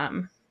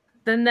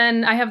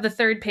 Then I have the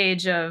third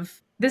page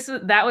of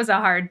that was a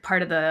hard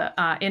part of the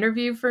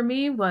interview for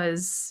me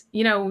was,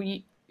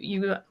 Dagan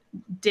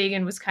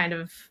was kind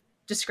of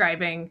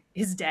describing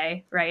his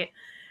day, right?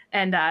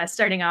 And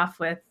starting off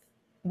with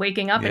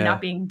waking up and not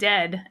being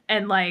dead.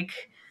 And like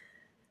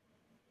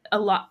a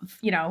lot,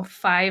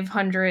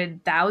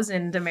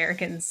 500,000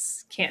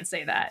 Americans can't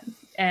say that.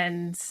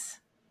 And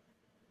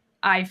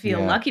I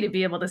feel lucky to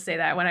be able to say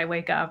that when I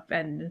wake up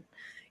and,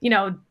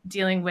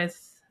 dealing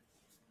with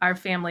our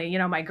family.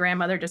 My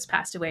grandmother just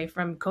passed away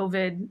from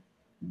COVID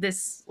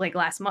this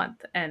last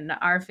month, and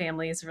our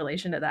family's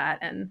relation to that,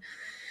 and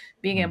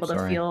being able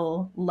to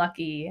feel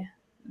lucky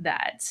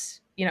that,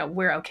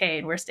 we're okay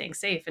and we're staying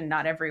safe, and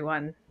not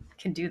everyone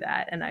can do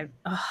that. And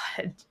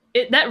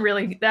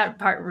that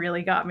part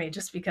really got me,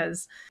 just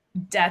because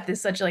death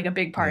is such a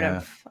big part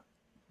of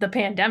the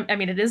pandemic. I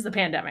mean, it is the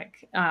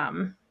pandemic.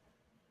 And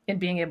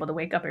being able to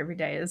wake up every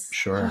day is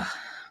sure.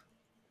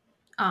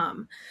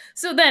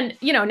 So then,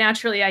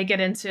 naturally I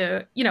get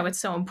into, it's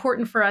so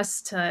important for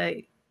us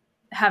to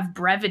have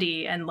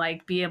brevity and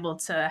be able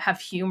to have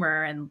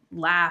humor and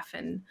laugh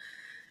and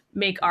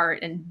make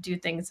art and do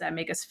things that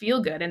make us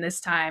feel good in this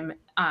time.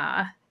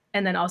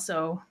 And then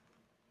also,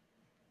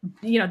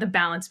 the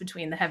balance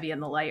between the heavy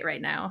and the light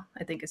right now,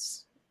 I think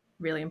is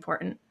really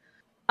important.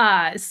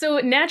 So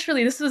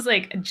naturally, this was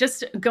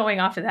just going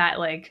off of that,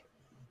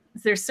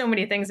 there's so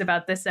many things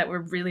about this that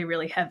were really,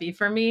 really heavy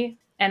for me.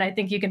 And I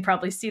think you can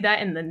probably see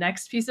that in the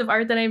next piece of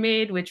art that I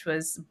made, which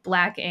was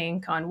black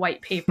ink on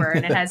white paper,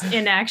 and it has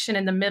inaction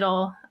in the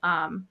middle.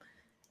 And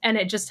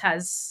it just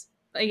has,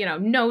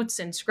 notes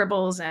and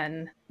scribbles.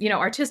 And,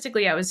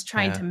 artistically, I was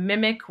trying to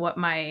mimic what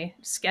my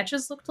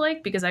sketches looked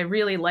like, because I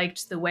really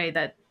liked the way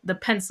that the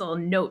pencil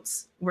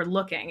notes were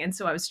looking. And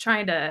so I was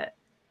trying to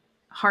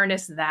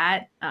harness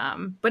that.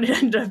 But it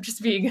ended up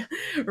just being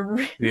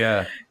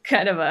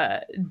kind of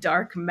a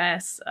dark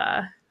mess.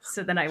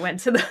 So then I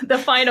went to the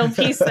final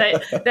piece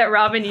that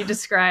Robin, you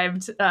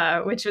described,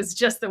 which was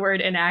just the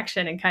word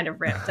inaction and kind of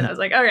ripped. And I was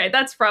like, all right,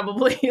 that's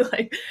probably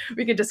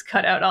we could just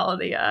cut out all of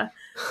the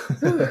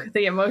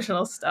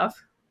emotional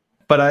stuff.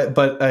 But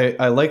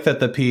I like that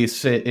the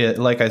piece, it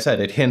like I said,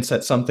 it hints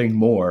at something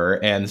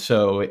more. And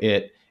so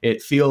it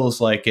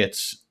feels like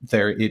there's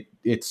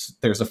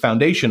a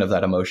foundation of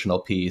that emotional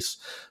piece.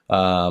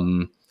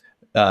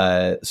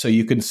 So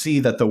you can see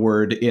that the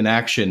word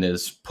inaction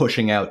is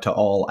pushing out to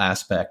all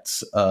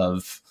aspects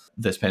of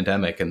this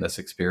pandemic and this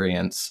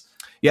experience.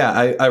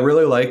 Yeah, I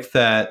really like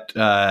that.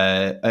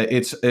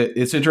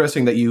 It's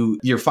interesting that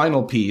your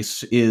final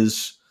piece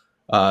is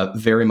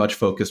very much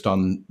focused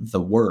on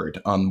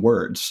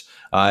words,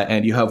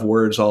 and you have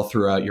words all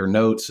throughout your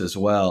notes as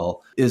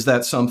well. Is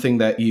that something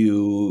that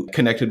you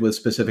connected with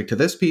specific to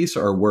this piece,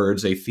 or are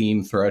words a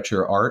theme throughout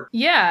your art?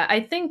 Yeah, I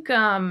think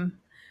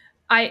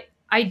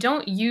I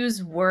don't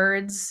use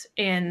words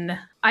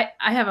I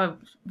have a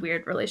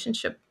weird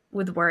relationship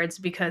with words,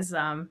 because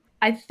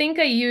I think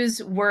I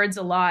use words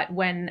a lot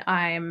when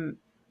I'm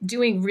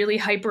doing really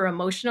hyper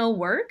emotional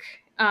work,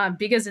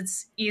 because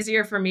it's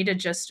easier for me to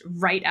just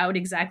write out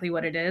exactly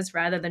what it is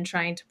rather than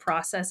trying to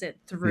process it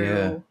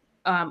through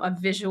a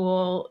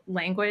visual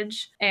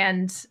language.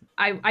 And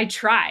I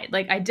tried,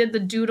 I did the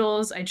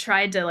doodles. I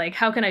tried to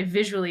how can I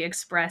visually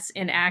express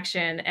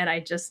inaction? And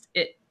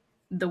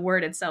the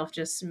word itself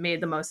just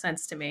made the most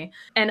sense to me.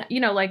 And,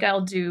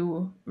 I'll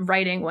do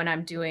writing when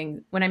I'm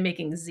making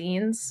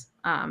zines.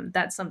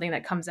 That's something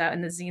that comes out,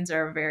 and the zines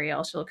are very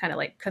also kind of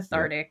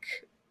cathartic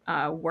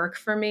work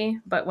for me.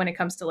 But when it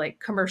comes to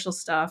commercial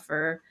stuff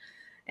or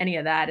any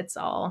of that, it's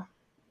all,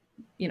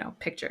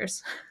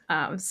 pictures.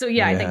 I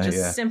think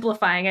just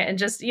simplifying it and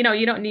just, you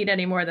don't need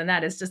any more than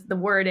that. It's just the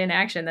word in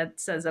action that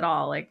says it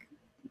all,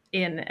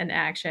 in an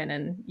action,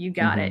 and you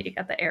got it. You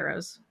got the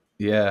arrows.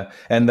 Yeah,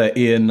 and the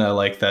in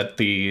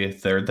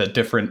the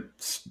different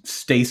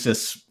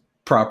stasis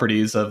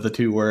properties of the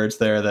two words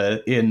there.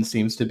 The in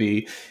seems to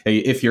be,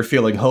 if you're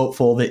feeling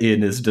hopeful, the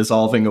in is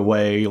dissolving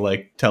away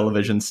like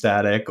television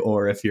static,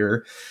 or if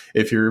you're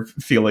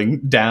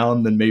feeling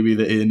down, then maybe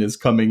the in is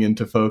coming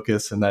into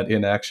focus and that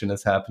inaction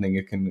is happening.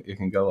 It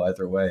can go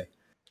either way.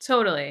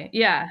 Totally,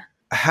 yeah.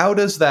 How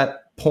does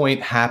that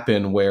point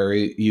happen where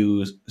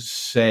you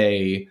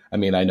say, I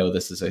mean, I know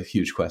this is a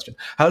huge question.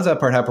 How does that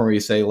part happen where you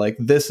say,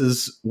 this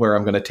is where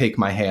I'm going to take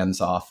my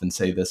hands off and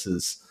say, this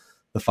is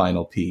the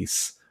final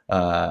piece?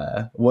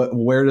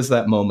 Where does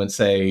that moment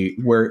say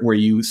where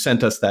you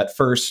sent us that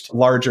first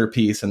larger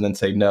piece and then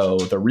say, no,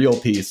 the real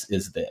piece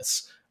is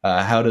this?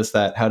 How does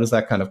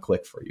that kind of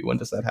click for you? When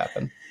does that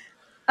happen?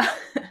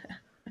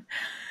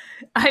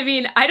 I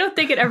mean, I don't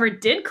think it ever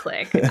did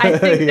click. I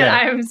think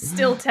that I'm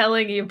still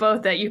telling you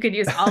both that you could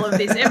use all of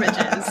these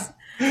images.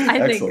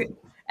 I think,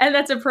 and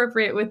that's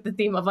appropriate with the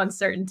theme of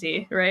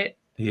uncertainty, right?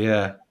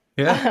 Yeah.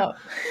 Yeah.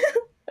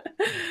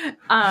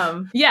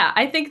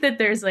 I think that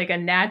there's a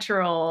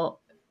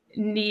natural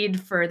need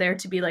for there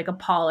to be a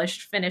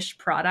polished, finished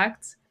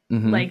product.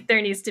 Like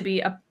there needs to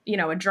be a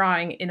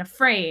drawing in a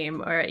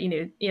frame, or it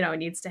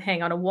needs to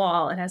hang on a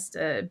wall. It has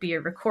to be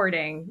a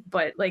recording,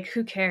 but like,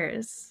 who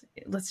cares?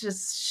 Let's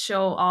just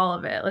show all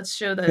of it. Let's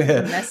show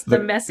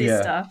the messy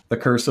stuff. The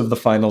curse of the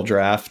final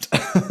draft.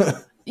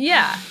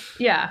 Yeah.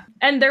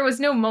 And there was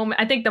no moment.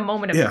 I think the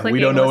moment of clicking. We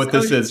don't know what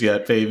this is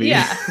yet, baby.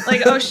 Yeah.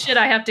 Like, oh shit,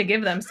 I have to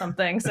give them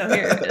something. So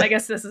here, I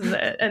guess this is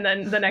it. And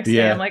then the next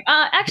day I'm like,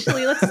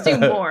 actually, let's do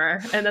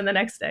more. And then the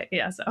next day.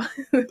 Yeah. So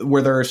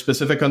were there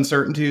specific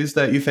uncertainties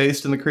that you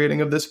faced in the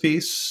creating of this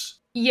piece?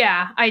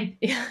 Yeah, I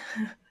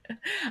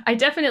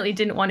definitely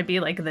didn't want to be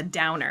like the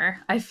downer.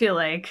 I feel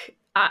like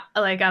I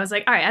was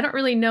like, all right, I don't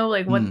really know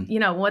like what,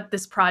 what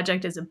this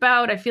project is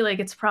about. I feel like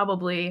it's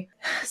probably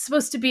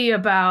supposed to be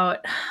about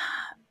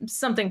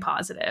something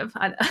positive.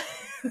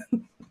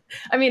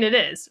 I mean, it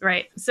is,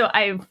 right? So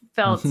I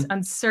felt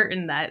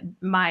uncertain that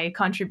my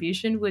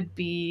contribution would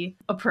be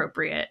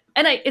appropriate.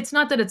 And it's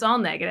not that it's all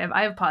negative.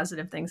 I have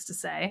positive things to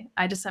say.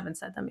 I just haven't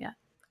said them yet.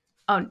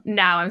 Oh,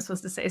 now I'm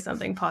supposed to say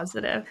something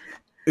positive.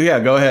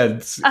 Yeah, go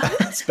ahead.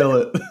 Spill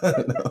it.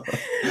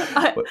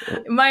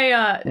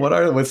 What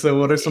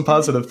are some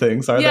positive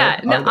things?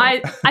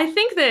 I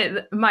think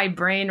that my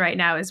brain right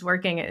now is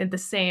working in the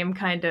same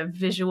kind of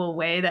visual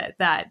way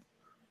that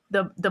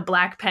the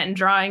black pen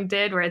drawing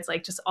did, where it's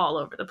like just all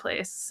over the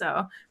place.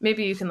 So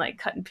maybe you can like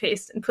cut and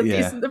paste and put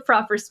these in the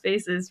proper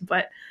spaces.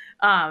 But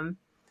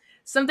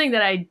something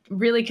that I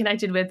really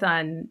connected with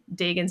on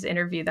Dagan's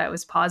interview that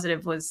was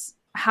positive was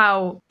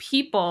how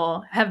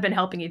people have been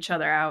helping each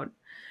other out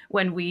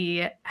when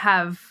we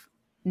have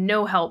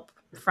no help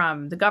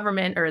from the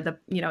government or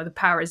the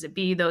powers that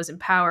be, those in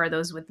power,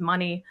 those with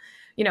money.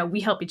 We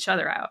help each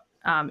other out,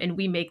 and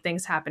we make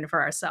things happen for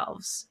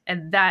ourselves.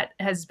 And that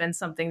has been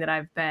something that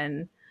I've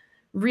been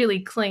really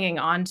clinging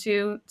on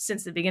to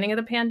since the beginning of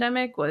the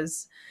pandemic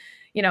was,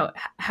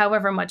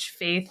 however much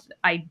faith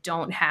I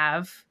don't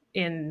have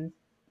in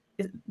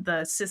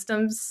the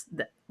systems,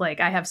 like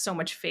I have so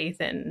much faith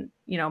in,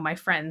 my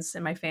friends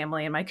and my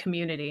family and my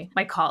community,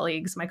 my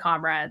colleagues, my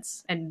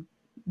comrades. And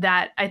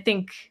that I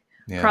think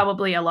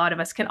probably a lot of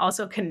us can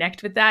also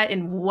connect with that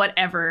in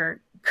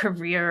whatever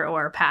career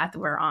or path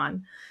we're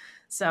on.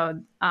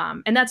 So,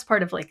 and that's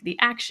part of like the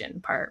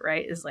action part,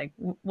 right? Is like,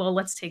 well,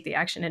 let's take the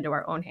action into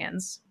our own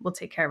hands. We'll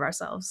take care of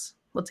ourselves.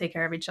 We'll take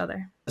care of each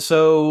other.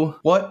 So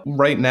what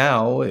right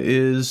now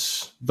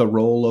is the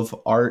role of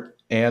art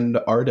and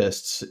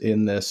artists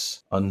in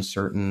this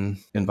uncertain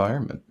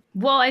environment?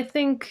 Well, I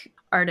think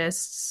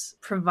artists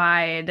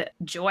provide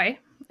joy.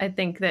 I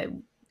think that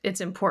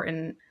it's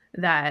important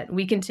that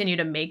we continue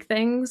to make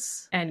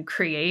things and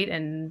create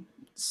and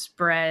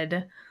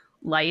spread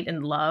light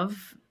and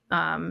love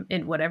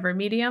in whatever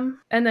medium.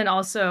 And then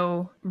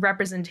also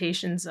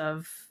representations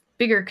of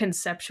bigger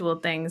conceptual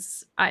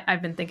things.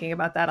 I've been thinking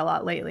about that a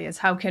lot lately, is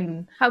how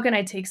can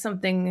I take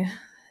something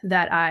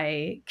that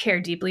I care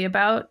deeply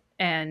about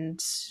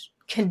and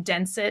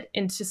condense it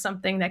into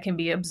something that can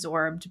be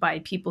absorbed by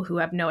people who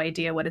have no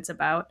idea what it's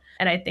about.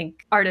 And I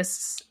think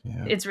artists,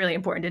 it's really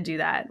important to do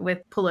that with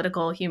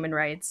political, human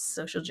rights,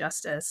 social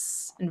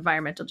justice,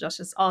 environmental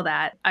justice, all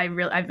that.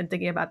 I've been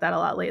thinking about that a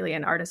lot lately,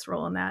 and artists'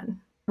 role in that,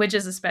 which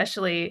is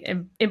especially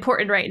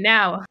important right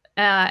now.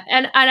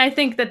 And I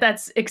think that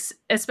that's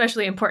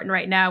especially important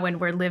right now when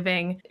we're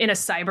living in a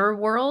cyber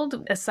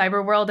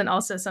world, and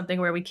also something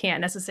where we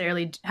can't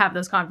necessarily have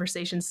those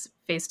conversations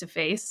face to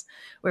face,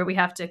 where we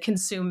have to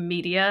consume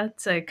media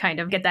to kind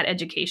of get that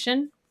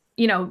education.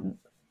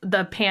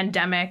 The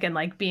pandemic and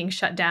like being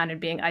shut down and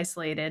being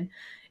isolated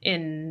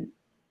in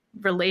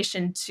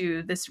relation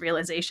to this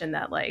realization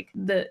that like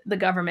the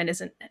government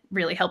isn't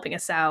really helping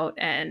us out,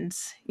 and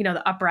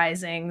the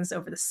uprisings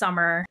over the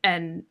summer,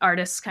 and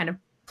artists kind of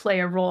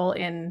play a role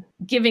in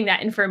giving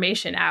that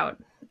information out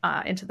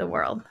into the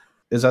world.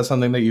 Is that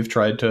something that you've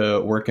tried to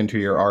work into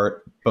your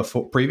art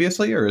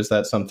previously, or is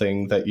that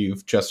something that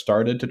you've just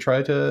started to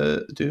try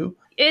to do?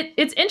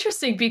 It's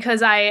interesting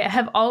because I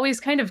have always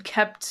kind of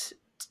kept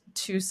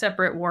two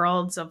separate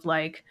worlds of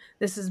like,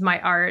 this is my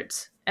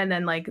art, and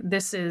then like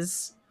this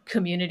is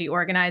community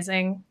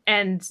organizing.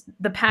 And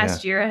the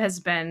past year has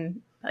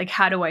been like,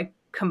 how do I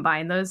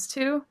combine those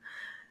two?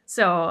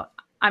 So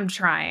I'm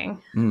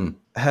trying.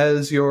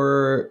 Has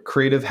your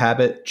creative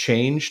habit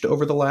changed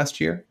over the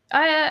last year?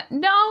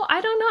 No, I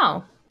don't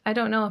know. I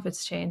don't know if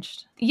it's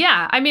changed.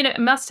 Yeah, I mean, it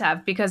must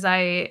have, because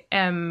I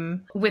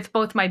am, with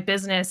both my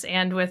business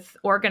and with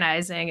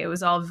organizing, it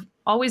was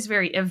always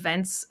very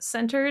events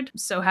centered.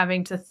 So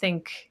having to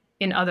think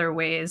in other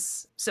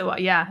ways. So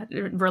yeah,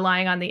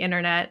 relying on the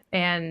internet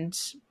and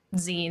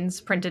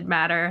zines, printed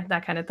matter,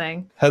 that kind of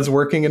thing. Has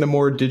working in a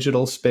more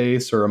digital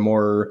space or a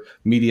more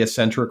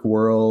media-centric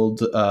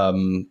world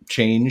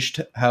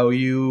changed how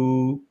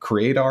you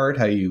create art,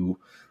 how you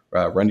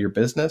run your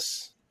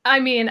business? I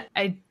mean,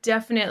 I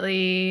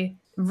definitely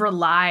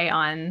rely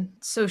on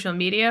social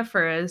media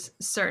for a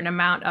certain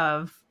amount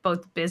of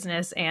both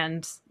business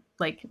and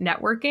like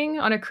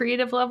networking on a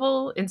creative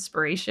level,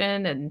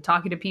 inspiration and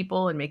talking to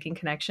people and making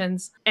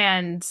connections.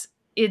 And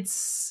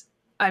it's,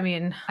 I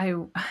mean,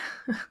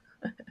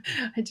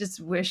 I just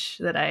wish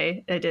that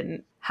I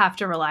didn't have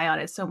to rely on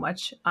it so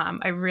much.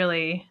 I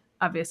really,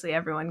 obviously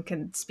everyone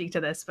can speak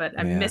to this, but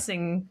I'm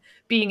missing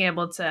being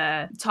able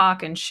to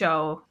talk and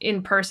show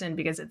in person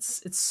because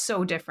it's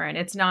so different.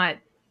 It's not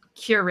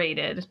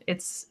curated.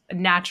 It's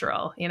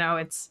natural.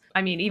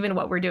 Even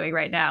what we're doing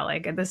right now,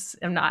 like this,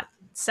 I'm not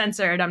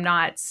censored. I'm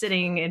not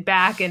sitting in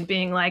back and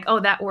being like, oh,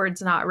 that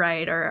word's not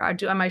right. Or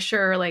am I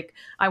sure, like,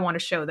 I want to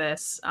show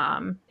this.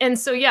 And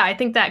so, I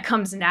think that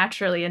comes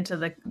naturally into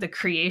the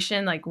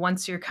creation. Like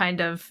once you're kind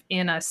of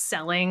in a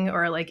selling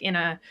or like in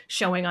a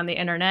showing on the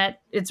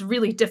internet, it's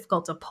really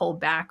difficult to pull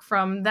back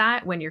from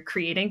that when you're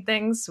creating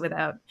things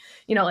without,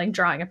 like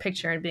drawing a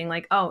picture and being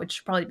like, oh, it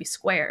should probably be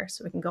square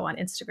so we can go on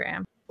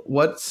Instagram.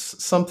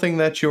 What's something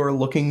that you're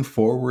looking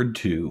forward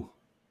to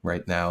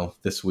right now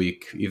this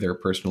week, either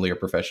personally or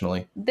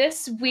professionally?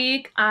 This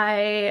week,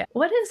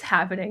 what is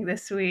happening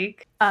this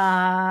week?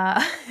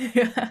 I'm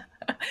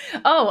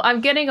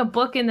getting a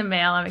book in the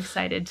mail I'm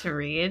excited to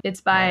read.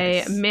 It's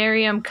by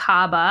Mariame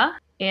Kaba,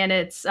 and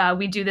it's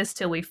We Do This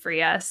Till We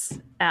Free Us.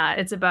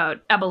 It's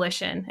about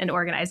abolition and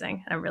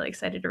organizing. I'm really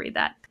excited to read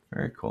that.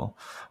 Very cool.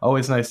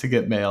 Always nice to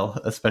get mail,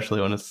 especially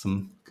when it's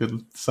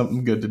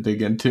something good to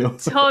dig into.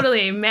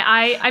 Totally.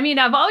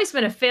 I've always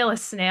been a fan of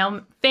snail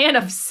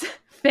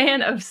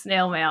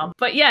mail,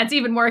 but it's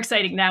even more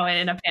exciting now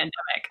in a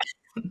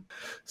pandemic.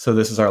 So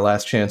this is our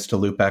last chance to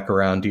loop back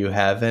around. Do you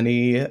have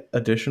any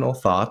additional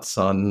thoughts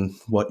on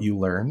what you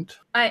learned?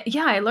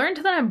 I learned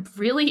that I'm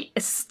really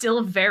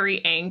still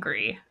very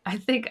angry. I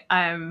think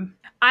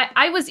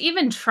I was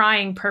even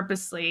trying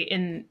purposely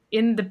in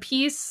the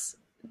piece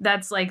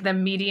that's like the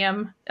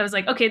medium. I was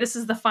like, okay, this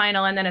is the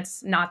final, and then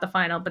it's not the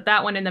final, but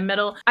that one in the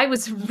middle, I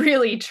was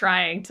really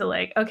trying to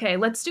like, okay,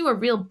 let's do a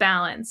real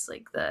balance.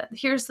 Like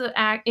here's the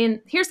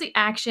action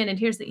and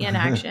here's the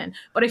inaction.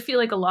 But I feel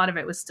like a lot of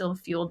it was still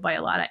fueled by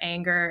a lot of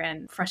anger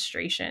and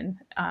frustration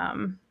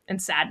and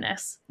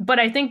sadness. But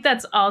I think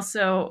that's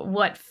also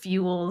what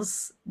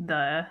fuels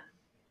the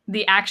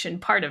action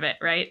part of it,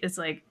 right? It's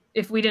like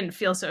if we didn't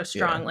feel so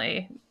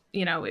strongly.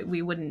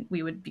 We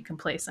would be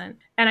complacent.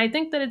 And I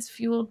think that it's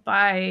fueled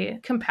by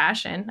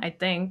compassion. I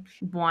think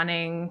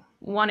wanting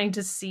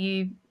to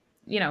see,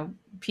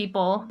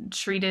 people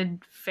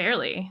treated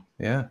fairly.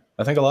 Yeah.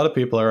 I think a lot of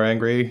people are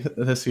angry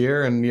this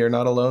year, and you're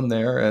not alone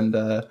there. And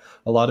a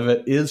lot of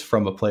it is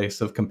from a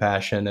place of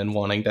compassion and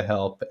wanting to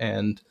help.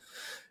 And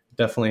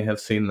definitely have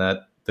seen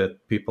that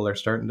people are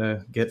starting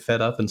to get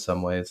fed up in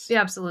some ways. Yeah,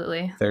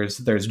 absolutely.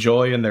 There's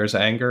joy and there's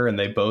anger, and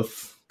they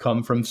both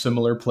come from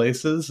similar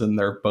places, and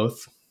they're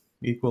both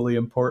equally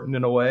important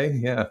in a way.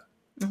 Yeah.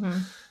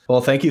 Mm-hmm.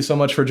 Well, thank you so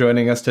much for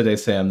joining us today,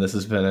 Sam. This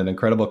has been an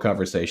incredible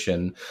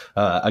conversation.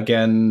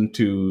 Again,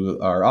 to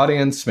our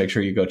audience, make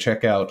sure you go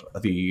check out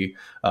the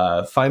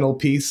final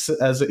piece,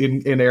 as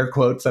in air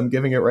quotes, I'm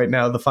giving it right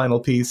now, the final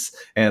piece,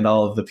 and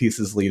all of the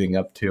pieces leading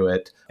up to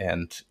it.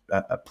 And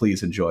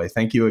please enjoy.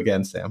 Thank you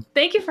again, Sam.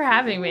 Thank you for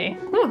having me.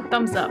 Woo,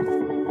 thumbs up.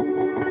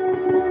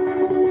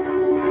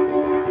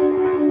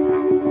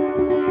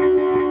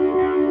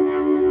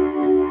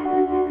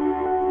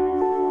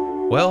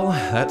 Well,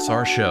 that's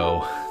our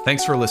show.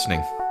 Thanks for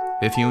listening.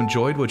 If you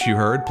enjoyed what you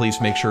heard,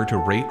 please make sure to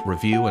rate,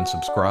 review, and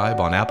subscribe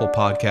on Apple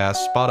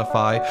Podcasts,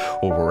 Spotify,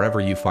 or wherever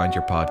you find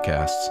your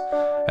podcasts.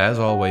 As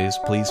always,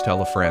 please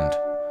tell a friend.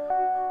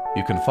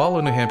 You can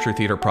follow New Hampshire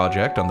Theater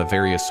Project on the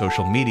various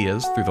social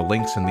medias through the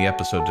links in the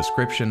episode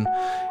description,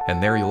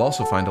 and there you'll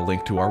also find a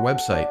link to our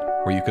website,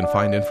 where you can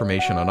find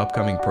information on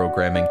upcoming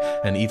programming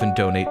and even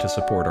donate to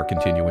support our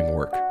continuing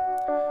work.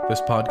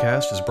 This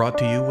podcast is brought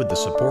to you with the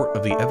support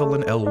of the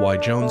Evelyn L.Y.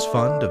 Jones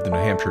Fund of the New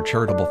Hampshire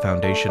Charitable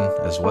Foundation,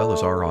 as well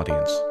as our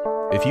audience.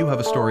 If you have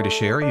a story to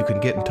share, you can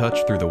get in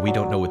touch through the We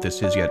Don't Know What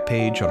This Is Yet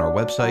page on our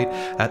website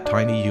at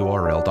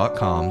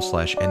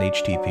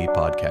tinyurl.com/NHTP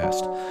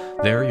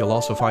podcast. There you'll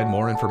also find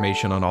more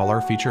information on all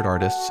our featured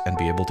artists and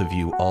be able to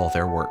view all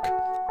their work.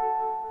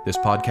 This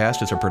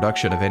podcast is a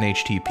production of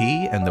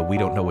NHTP and the We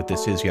Don't Know What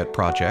This Is Yet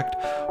project.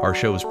 Our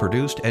show is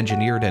produced,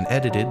 engineered, and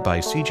edited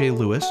by CJ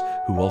Lewis,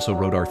 who also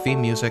wrote our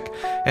theme music,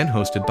 and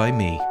hosted by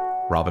me,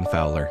 Robin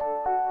Fowler.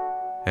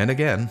 And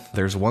again,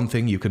 there's one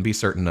thing you can be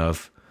certain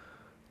of.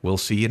 We'll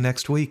see you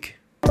next week.